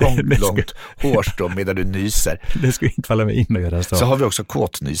ett långt hårstrå medan du nyser. Det skulle inte falla mig in att göra så. Så har vi också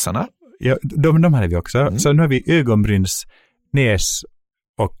kåtnysarna. Ja, de hade vi också. Så nu har vi ögonbryns, näs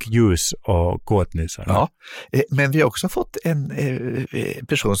och ljus och kåtnysar. Ja, men vi har också fått en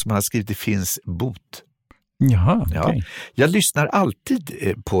person som har skrivit det finns bot. Jaha, okay. Ja. Jag lyssnar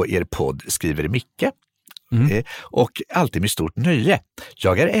alltid på er podd, skriver Micke. Och alltid med stort nöje.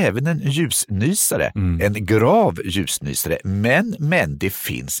 Jag är även en ljusnysare, en grav ljusnysare, men det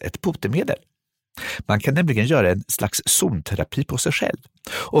finns ett botemedel. Man kan nämligen göra en slags zonterapi på sig själv.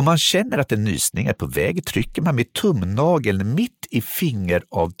 Om man känner att en nysning är på väg trycker man med tumnageln mitt i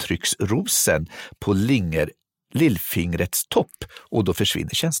fingeravtrycksrosen på lillfingrets topp och då försvinner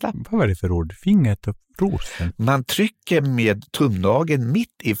känslan. Vad var det för ord? Fingeravtrycksrosen? Man trycker med tumnageln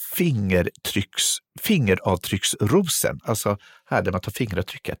mitt i fingeravtrycksrosen, alltså här där man tar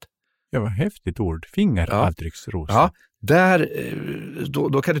fingeravtrycket. Ja, vad häftigt ord. Fingeravtrycksrosen. Ja. Där,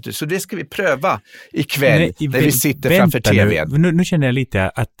 då kan du inte. Så det ska vi pröva ikväll när vi sitter framför tvn. Nu känner jag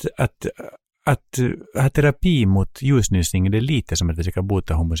lite att ha terapi mot ljusnysning, det är lite som att försöka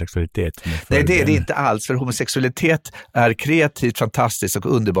bota homosexualitet. Nej, det är det inte alls, för homosexualitet är kreativt, fantastiskt och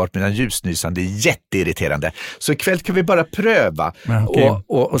underbart, medan ljusnysande är jätteirriterande. Så ikväll kan vi bara pröva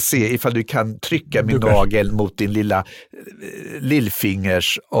och se ifall du kan trycka min nagel mot din lilla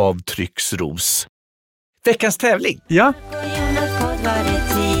lillfingers avtrycksros. Veckans tävling. Ja.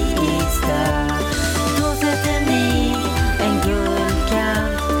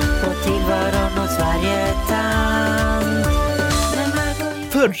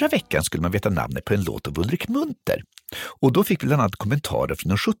 Förra veckan skulle man veta namnet på en låt av Ulrik Munther. Och då fick vi bland annat kommentarer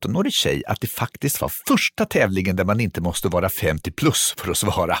från en 17-årig tjej att det faktiskt var första tävlingen där man inte måste vara 50 plus för att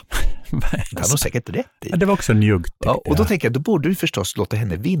svara. Det har nog säkert rätt i. Ja, det var också njuggt. Ja, och då tänker jag, då borde vi förstås låta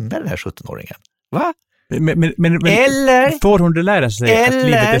henne vinna, den här 17-åringen. Va? Men, eller får hon det lära sig att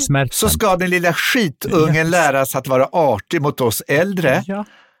livet är smärtsamt? Så ska den lilla skitungen lära sig att vara artig mot oss äldre. Ja.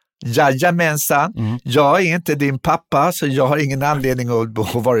 Jajamensan, jag är inte din pappa, så jag har ingen anledning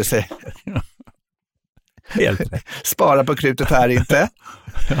att vare sig spara på krutet här inte.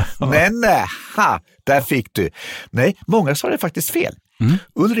 Men där fick du. Nej, många sa det faktiskt fel.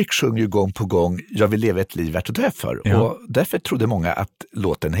 Ulrik sjunger ju gång på gång Jag vill leva ett liv värt att dö för. Ja. Och därför trodde många att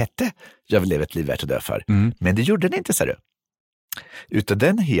låten hette Jag vill leva ett liv värt att dö för. Men det gjorde den inte, så. Utan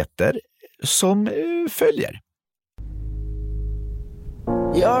den heter som följer.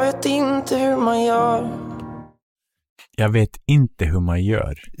 Jag vet inte hur man gör. Jag vet inte hur man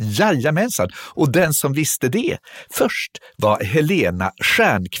gör. Jajamensan. Och den som visste det först var Helena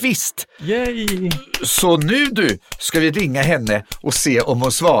Stjernqvist. Yay! Så nu ska vi ringa henne och se om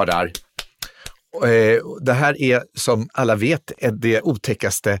hon svarar. Det här är, som alla vet, det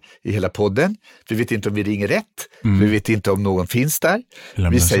otäckaste i hela podden. Vi vet inte om vi ringer rätt. Vi vet inte om någon finns där.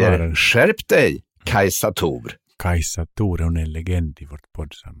 Vi säger skärp dig, Kajsa Thor. Kajsa Thor, hon är en legend i vårt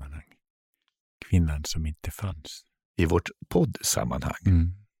poddsammanhang. Kvinnan som inte fanns. I vårt poddsammanhang?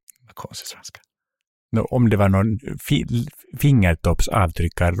 Vad konstigt svenska. Om det var någon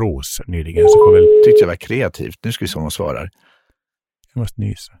fingertoppsavtryckarros nyligen så får väl... Tyckte jag var kreativt. Nu ska vi se om hon svarar. Jag måste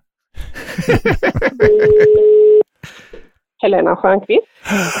nysa. Helena Stjernqvist.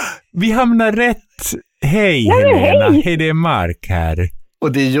 Vi hamnar rätt. Hej Helena. Hej, det är Mark här.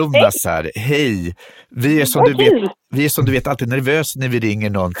 Och det är Jonas här. Hej. Vi är som du vet alltid nervösa när vi ringer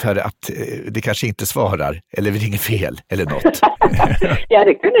någon för att det kanske inte svarar. Eller vi ringer fel eller något. Ja,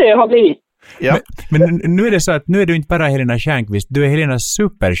 det kunde det ha blivit. Ja. Men nu är det så att nu är du inte bara Helena Stjernqvist. Du är Helena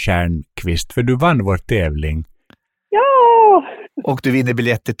Superstjernqvist, för du vann vår tävling. Ja. Och du vinner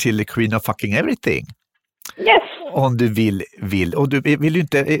biljetter till Queen of Fucking Everything. Yes. Om du vill. Och du vill ju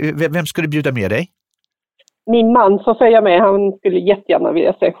inte... Vem ska du bjuda med dig? Min man får följa med, han skulle jättegärna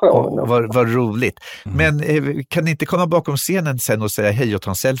vilja se showen. Vad roligt. Men kan ni inte komma bakom scenen sen och säga hej och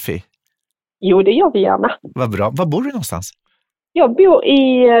ta en selfie? Jo, det gör vi gärna. Vad bra. Var bor du någonstans? Jag bor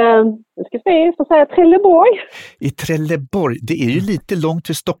i, Trelleborg. I Trelleborg. Det är ju lite långt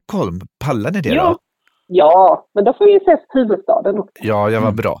till Stockholm. Pallar ni det då? Ja, men då får vi ses huvudstaden också. Ja,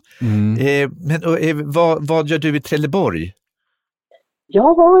 var bra. Vad gör du i Trelleborg?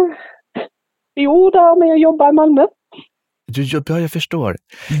 Jag bor där, men jag jobbar i Malmö. Jag förstår.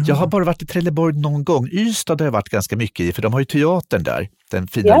 Jag har bara varit i Trelleborg någon gång. Ystad har jag varit ganska mycket i, för de har ju teatern där. Den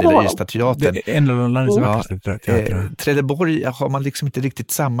fina lilla Ystad-teatern. Det är en av landets vackraste teatrar. Trelleborg har man liksom inte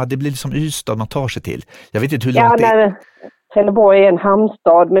riktigt samma. Det blir liksom Ystad man tar sig till. Jag vet inte hur långt det är. Trelleborg är en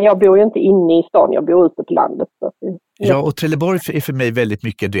hamnstad, men jag bor ju inte inne i stan. Jag bor ute på landet. Ja, och Trelleborg är för mig väldigt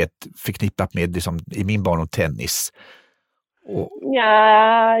mycket förknippat med liksom, i min barn och tennis.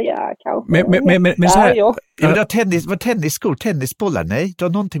 Ja, kanske. Men så här... Var tennisskor, tennisbollar? Nej, det var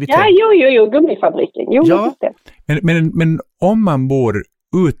någonting vi gummifabriken. Jo, men om man bor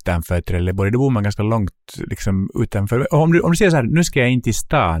utanför Trelleborg, då bor man ganska långt liksom utanför. Om du säger så här, nu ska jag in till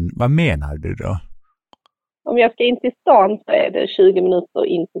stan, vad menar du då? Om jag ska in till stan så är det 20 minuter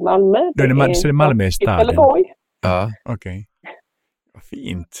in till Malmö. Så det är Malmö i staden? Trelleborg. Ja. Okej.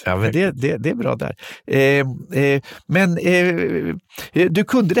 Fint. Ja, men det är bra där. Men du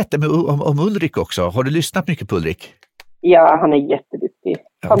kunde detta med om Ulrik också. Har du lyssnat mycket på Ulrik? Ja, han är jätteduktig.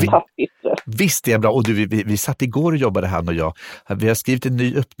 Fantastiskt. Visst är det bra. Och vi satt igår och jobbade, han och jag. Vi har skrivit en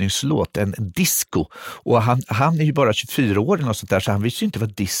ny öppningslåt, en disco. Och han är ju bara 24 år och sånt där, så han visste ju inte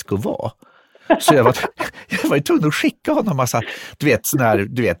vad disco var. Så jag var ju tvungen att skicka honom massa, du vet,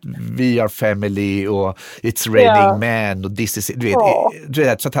 We Are Family och It's Raining Man och This Is, du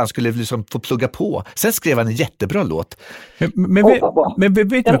vet, så att han skulle liksom få plugga på. Sen skrev han en jättebra låt. Men vet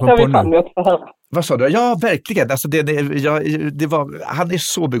du vad jag kom på nu? Vad sa du? Ja, verkligen. Alltså han är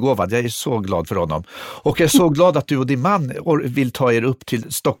så begåvad. Jag är så glad för honom. Och jag är så glad att du och din man vill ta er upp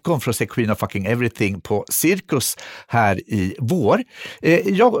till Stockholm för att se Queen of Fucking Everything på Cirkus här i vår.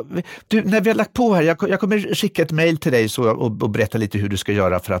 När vi har lagt på här, jag kommer skicka ett mejl till dig och berätta lite hur du ska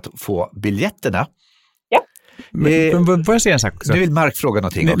göra för att få biljetterna. Men får jag säga en sak också? Du vill Mark fråga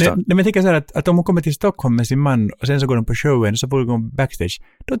någonting också? Men jag tänker så här att om hon kommer till Stockholm med sin man och sen så går de på showen så får de gå backstage,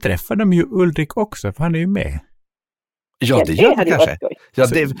 då träffar de ju Ulrik också, för han är ju med. Ja, det gör han kanske.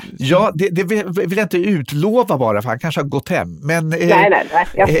 Det vill jag inte utlova bara, för han kanske har gått hem. Men,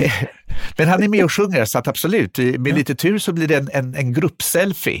 nej. men han är med och sjunger, så att absolut, med lite tur så blir det en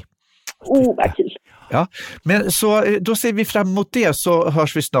gruppselfie. Vad kul. Ja, men så då ser vi fram emot det, så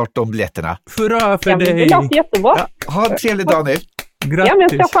hörs vi snart om biljetterna. Hurra för dig! Det låter jättebra. Ja, ha en trevlig dag nu. Grattis! Ja, men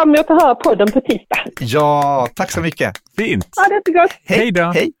jag ska fram emot att höra podden på tisdag. Ja, tack så mycket. Fint! Ja, det är så gott. Hej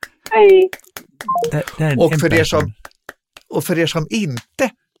då! Hej! Och för er som inte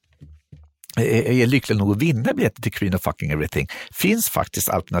är lyckliga nog att vinna biljetter till Queen of Fucking Everything, finns faktiskt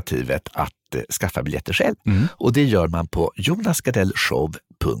alternativet att skaffa biljetter själv. Och det gör man på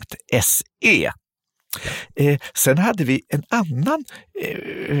jonasgardellshow.se. Sen hade vi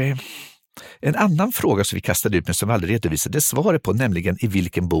en annan fråga som vi kastade ut men som vi aldrig redovisade svaret på, nämligen i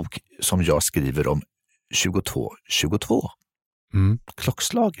vilken bok som jag skriver om 2222.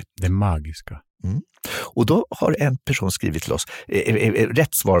 Klockslaget. Det magiska. Och då har en person skrivit till oss.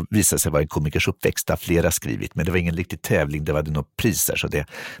 Rätt svar visade sig vara en komikers uppväxt, där flera skrivit, men det var ingen riktig tävling, det var några priser, så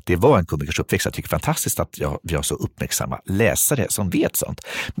det var en komikers uppväxt. Jag tycker fantastiskt att vi har så uppmärksamma läsare som vet sånt.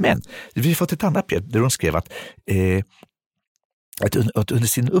 Men vi har fått ett annat brev där hon skrev att under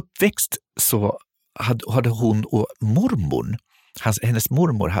sin uppväxt så hade hon och mormor, hennes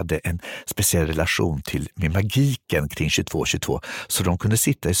mormor hade en speciell relation med magiken kring 2222, så de kunde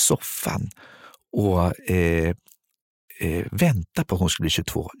sitta i soffan och vänta på att hon skulle bli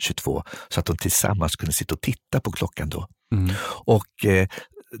 22 så att de tillsammans kunde sitta och titta på klockan då. Och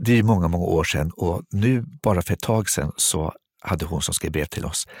det är många år sedan, och nu bara för ett tag sedan så hade hon som skrev brev till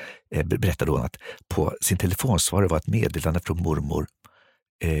oss, berättade hon att på sin telefonsvarare var ett meddelande från mormor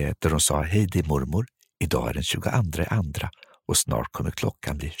där de sa: hej, det är mormor, idag är den 22/2 och snart kommer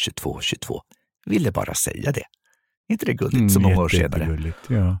klockan bli 22:22. Ville bara säga det. Inte det gulligt som många år senare?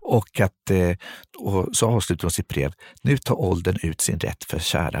 Ja. Och så avslutar hon sitt brev: nu tar åldern ut sin rätt för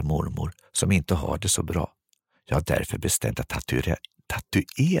kära mormor som inte har det så bra. Jag har därför bestämt att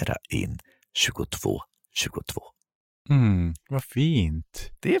tatuera in 22:22. Vad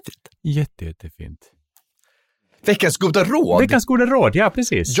fint. Det är fint. Jättefint. Veckans goda råd. Veckans goda råd, ja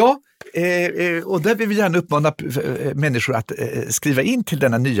precis. Ja, och där vill vi gärna uppmana människor att skriva in till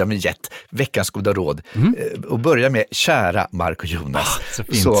denna nya vignett, Veckans goda råd. Och börja med kära Mark och Jonas. Så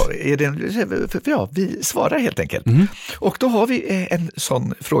fint. Så är det, vi svarar helt enkelt. Och då har vi en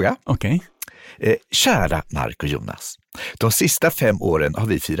sån fråga. Okej. Kära Mark och Jonas, de sista 5 åren har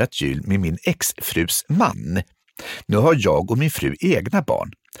vi firat jul med min exfrus man. Nu har jag och min fru egna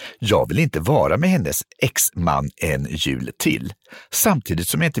barn. Jag vill inte vara med hennes exman en jul till. Samtidigt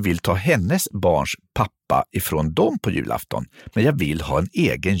som jag inte vill ta hennes barns pappa ifrån dem på julafton. Men jag vill ha en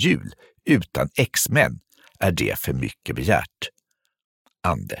egen jul utan exmän. Är det för mycket begärt?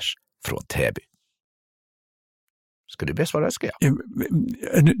 Anders från Täby. Ska du besvara? Ska jag?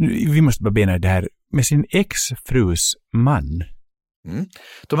 Vi måste bara bena det här med sin exfrus man.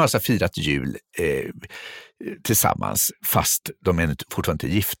 De har alltså firat jul tillsammans fast de är fortfarande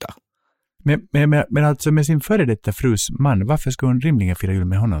inte gifta. Men alltså med sin före detta frus man, varför ska hon rimligen fira jul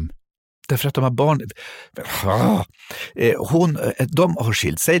med honom? Därför att de har barn. De har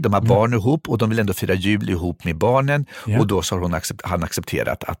skilt sig, de har barn ihop och de vill ändå fira jul ihop med barnen. Ja. Och då så har han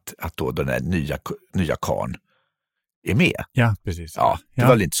accepterat att då den här nya karn är med. Ja, precis. Ja, det var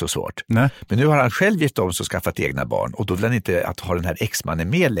väl inte så svårt. Nej. Men nu har han själv gift om sig och skaffat egna barn och då vill han inte att ha den här exmannen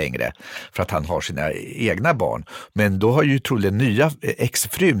med längre för att han har sina egna barn. Men då har ju troligen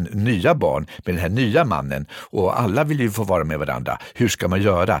exfrun nya barn med den här nya mannen och alla vill ju få vara med varandra. Hur ska man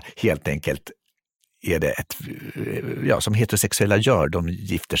göra? Helt enkelt är det som heterosexuella gör, de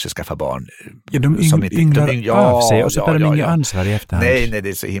gifter sig, skaffar barn. Ja, de ynglar av sig och så tar de inga ansvar i efterhand. Nej, det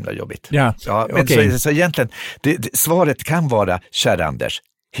är så himla jobbigt. Ja, men okay. så egentligen, svaret kan vara, kära Anders,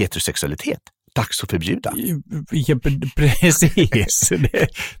 heterosexualitet. Dags att förbjuda. Ja, precis. Det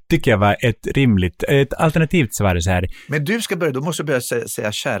tycker jag var ett alternativt svar så här. Men du måste börja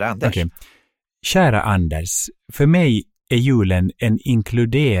säga kära Anders. Okay. Kära Anders, för mig är julen en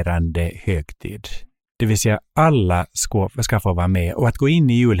inkluderande högtid. Det vill säga alla ska få vara med och att gå in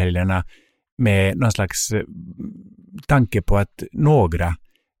i julhelgerna med någon slags tanke på att några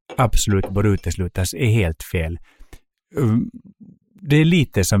absolut bör uteslutas är helt fel. Det är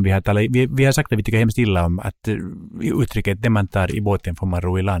lite som vi har talat, vi har sagt att vi tycker hemskt illa om att uttrycket det man tar i båten får man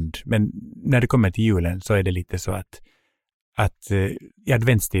ro i land. Men när det kommer till julen så är det lite så att i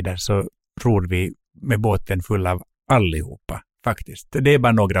adventstider så ror vi med båten full av allihopa faktiskt. Det är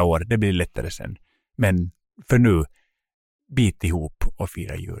bara några år, det blir lättare sen. Men för nu, bit ihop och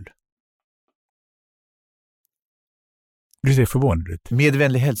fira jul. Du ser förvånad ut. Med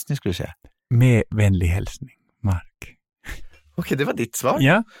vänlig hälsning skulle du säga. Med vänlig hälsning, Mark. Okej, det var ditt svar.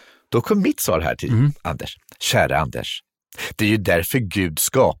 Ja. Då kom mitt svar här till Anders. Kära Anders, det är ju därför Gud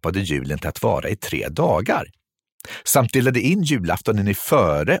skapade julen till att vara i 3 dagar. Samt delade in julaftonen i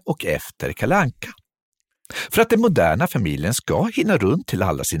före och efter Kalle Anka. För att den moderna familjen ska hinna runt till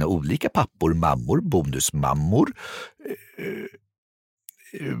alla sina olika pappor, mammor,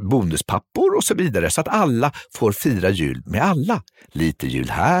 bonuspappor och så vidare så att alla får fira jul med alla. Lite jul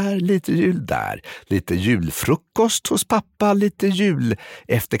här, lite jul där. Lite julfrukost hos pappa, lite jul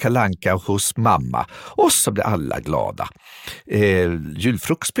efter Kalle Anka hos mamma. Och så blir alla glada.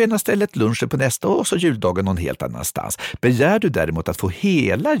 Julfrukost på ena stället, lunchen på nästa och så juldagen någon helt annanstans. Begär du däremot att få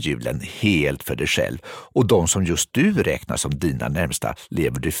hela julen helt för dig själv och de som just du räknar som dina närmsta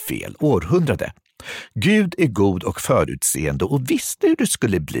lever du fel århundrade. Gud är god och förutseende och visste hur det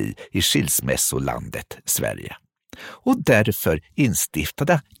skulle bli i skilsmässolandet Sverige. Och därför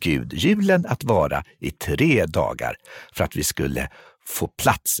instiftade Gud julen att vara i 3 dagar för att vi skulle få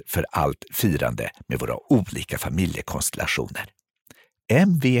plats för allt firande med våra olika familjekonstellationer.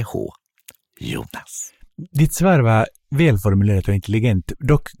 MVH Jonas. Ditt svar var välformulerat och intelligent.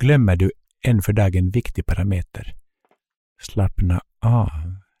 Dock glömmer du en för dagen viktig parameter. Slappna av.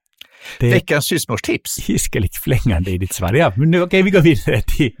 Veckans husmorstips. Hiskeligt flängande i ditt svar. Ja, men nu, okej, vi går vidare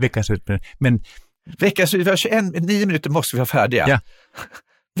till veckans husmorstips. Men veckans husmorstips, 9 minuter måste vi vara färdiga. Ja.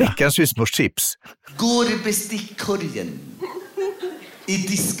 Veckans husmorstips. Går i bestickkorgen, i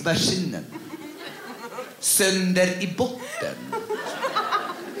diskmaskinen, sönder i botten.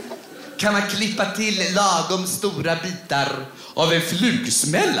 Kan man klippa till lagom stora bitar av en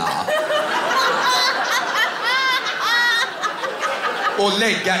flugsmälla och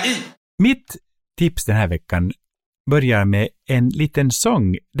lägga i. Mitt tips den här veckan börjar med en liten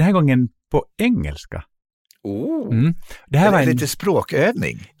sång, den här gången på engelska. Det här var lite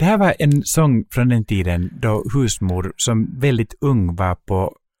språkövning. Det här var en sång från den tiden då husmor som väldigt ung var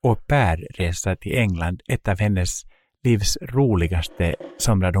på au pair-resa till England. Ett av hennes livs roligaste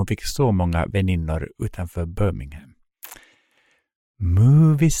somrar. Hon fick så många väninnor utanför Birmingham.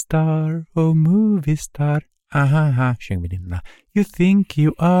 Movie star, oh movie star. Aha, sjöng väninnorna. You think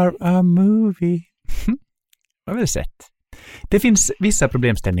you are a movie. Vad väl sett. Det finns vissa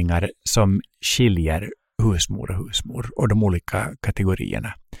problemställningar som skiljer husmor och de olika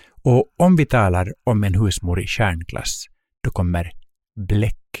kategorierna. Och om vi talar om en husmor i kärnklass, då kommer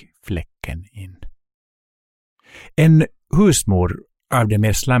bläckfläcken in. En husmor av den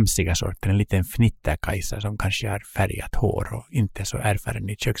mer slamsiga sorten, en liten fnitterkajsa som kanske har färgat hår och inte så erfaren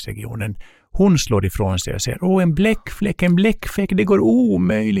i köksregionen. Hon slår ifrån sig och säger, en bläckfläck, det går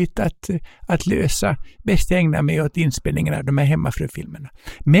omöjligt att lösa. Bäst jag ägnar mig åt inspelningen av de här hemmafrufilmerna.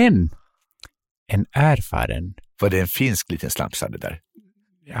 Men en erfaren... Var det en finsk liten slamsade där?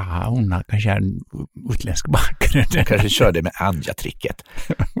 Ja, hon har kanske en utländsk bakgrund. Hon kanske körde med Anja-tricket.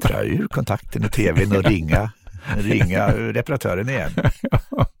 Dra ur kontakten och tvn och ringa reparatören igen.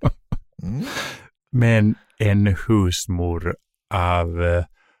 Men en husmor av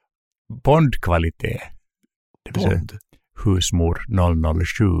Bond-kvalitet. Bond? Husmor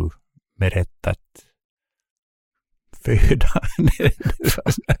 007 med rätt att föda.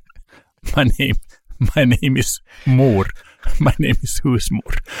 My name is mor. My name is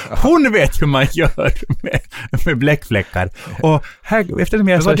husmor. Hon vet hur man gör med bläckfläckar. Och här, eftersom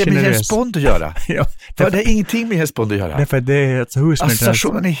jag är så generös... Vad det med Jens Bond att göra? Ja, det är ingenting med Jens Bond att göra. Därför det är alltså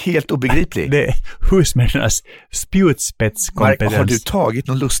associationen är helt obegriplig. Det är husmänniskornas spjutspetskompetens. Har du tagit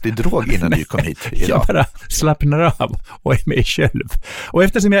någon lustig drog innan du kom hit idag? Jag bara slappnar av och är mig själv. Och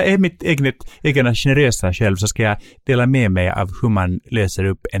eftersom jag är mitt egna generösa själv så ska jag dela med mig av hur man löser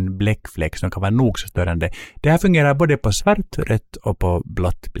upp en bläckfläck som kan vara nog så störande. Det här fungerar både på svart, rött och på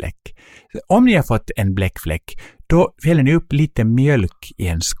blått bläck. Om ni har fått en bläckfläck, då fäller ni upp lite mjölk i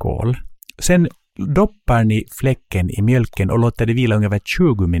en skål. Sen doppar ni fläcken i mjölken och låter det vila ungefär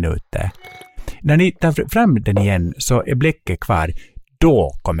 20 minuter. När ni tar fram den igen så är bläcket kvar.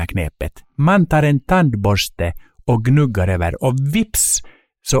 Då kommer knepet. Man tar en tandborste och gnuggar över och vips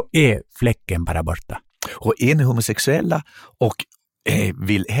så är fläcken bara borta. Och är ni homosexuella och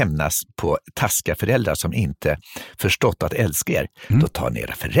vill hämnas på taskiga föräldrar som inte förstått att älska er, då tar ni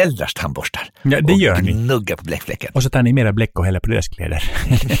era föräldrars tandborstar det gör och ni. gnuggar på bläckfläcken. Och så tar ni mera bläck och häller på deras kläder.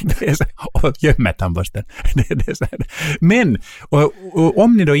 Och gömmer tandborsten. Det är så här. Men och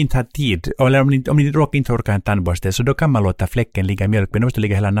om ni då inte har tid, eller om ni råkar inte orka en tandborste, så då kan man låta fläcken ligga i mjölk, men det måste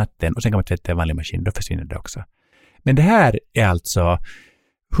ligga hela natten och sen kan man tvätta en vanlig maskin, då försvinner det också. Men det här är alltså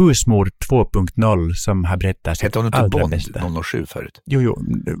Husmor 2.0 som har berättats Hette hon inte Bond 007 förut? Jo,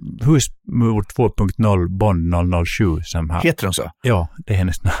 Husmor 2.0 Bond 007 som har... Heter hon så? Ja, det är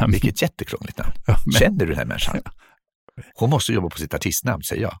hennes namn. Vilket jättekrångligt namn. Ja, Känner du den här människan? Ja. Hon måste jobba på sitt artistnamn,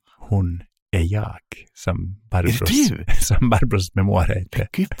 säger jag. Hon är jag, som Är Barbros memoarer heter.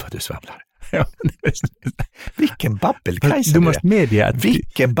 Gud vad du svamlar. Ja, Vilken babbelkajsa du måste medge att...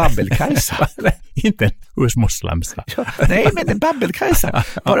 Vilken babbelkajsa. Inte en husmoslamsa. Ja, nej, men en babbelkajsa.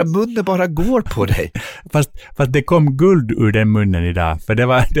 Bara munnen bara går på dig. Fast det kom guld ur den munnen idag. För det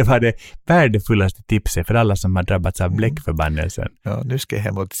var det värdefullaste tipset för alla som har drabbats av bläckförbannelsen. Ja, nu ska jag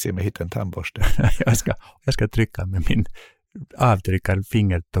hem och se om jag hittar en tandborste. jag ska trycka med min avtryckad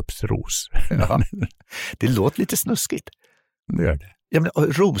fingertoppsros. Ja, det låter lite snuskigt. Det gör det. Ja, men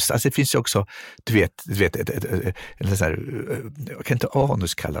ros, alltså det finns ju också, du vet en sån här, kan inte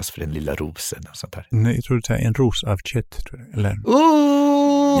anus kallas för den lilla rosen och sånt där? Nej, jag tror det är en ros av kött, tror jag. Eller...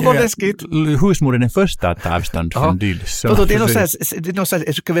 Vad läskigt! Husmor är den första att ta avstånd från dyl. Det är något så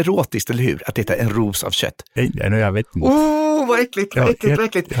här, ska vi erotiskt, eller hur? Att det är en ros av kött. Jag vet inte. Vad äckligt, vad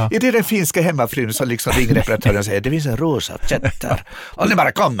äckligt. Ja. Är det den finska hemmafrun som liksom ringer reparatören och säger, det finns en ros av kött där. Och ni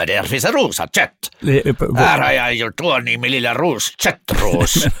bara kommer, det finns en ros av kött. Här har jag gjort ordning med lilla ros,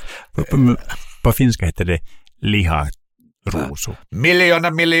 köttros. På finska heter det liharoso.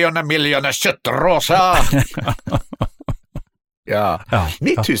 Miljoner köttrosa. Ja.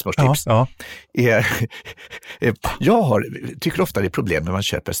 Mitt husmorstips är, jag tycker ofta det är problem när man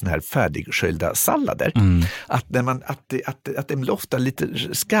köper såna här färdigskölda sallader, att den blir ofta lite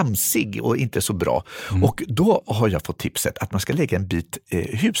skamsig och inte så bra. Och då har jag fått tipset att man ska lägga en bit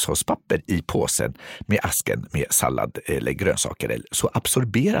hushållspapper i påsen med asken med sallad eller grönsaker, så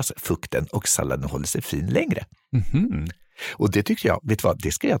absorberas fukten och salladen håller sig fin längre. Och det tycker jag, vet du vad,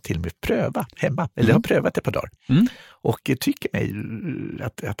 det ska jag till och med pröva hemma. Eller jag har prövat ett par dagar. Och tycker mig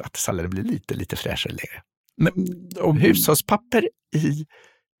att salladen blir lite fräschare längre. Hushållspapper i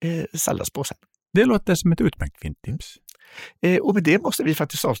salladspåsen. Det låter som ett utmärkt fint tips. Och med det måste vi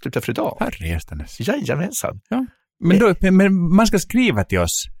faktiskt avsluta för idag. Herrejössanes. Jajamensan. Ja. Men man ska skriva till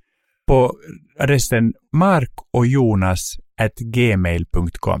oss på adressen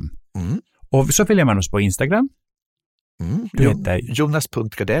markojonas@gmail.com. Och så följer man oss på Instagram. Du heter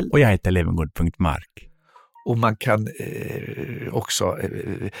Jonas.Gardell. Och jag heter Levengood.Mark. Och man kan också,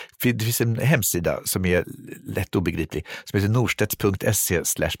 det finns en hemsida som är lätt obegriplig, som heter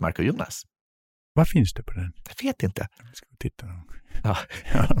norstedts.se/markojonas. Vad finns det på den? Jag vet inte. Jag ska titta. Ja.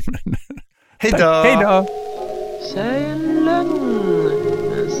 Hej då! Säg en lögn,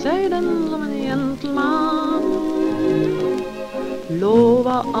 men säg den som en gentleman.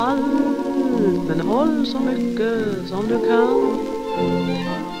 Lova allt, men håll så mycket som du kan.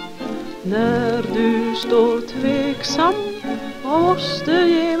 När du står tveksam och måste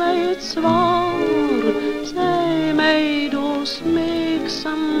ge mig ett svar, säg mig då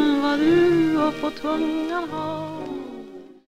smeksam vad du har på tungan har.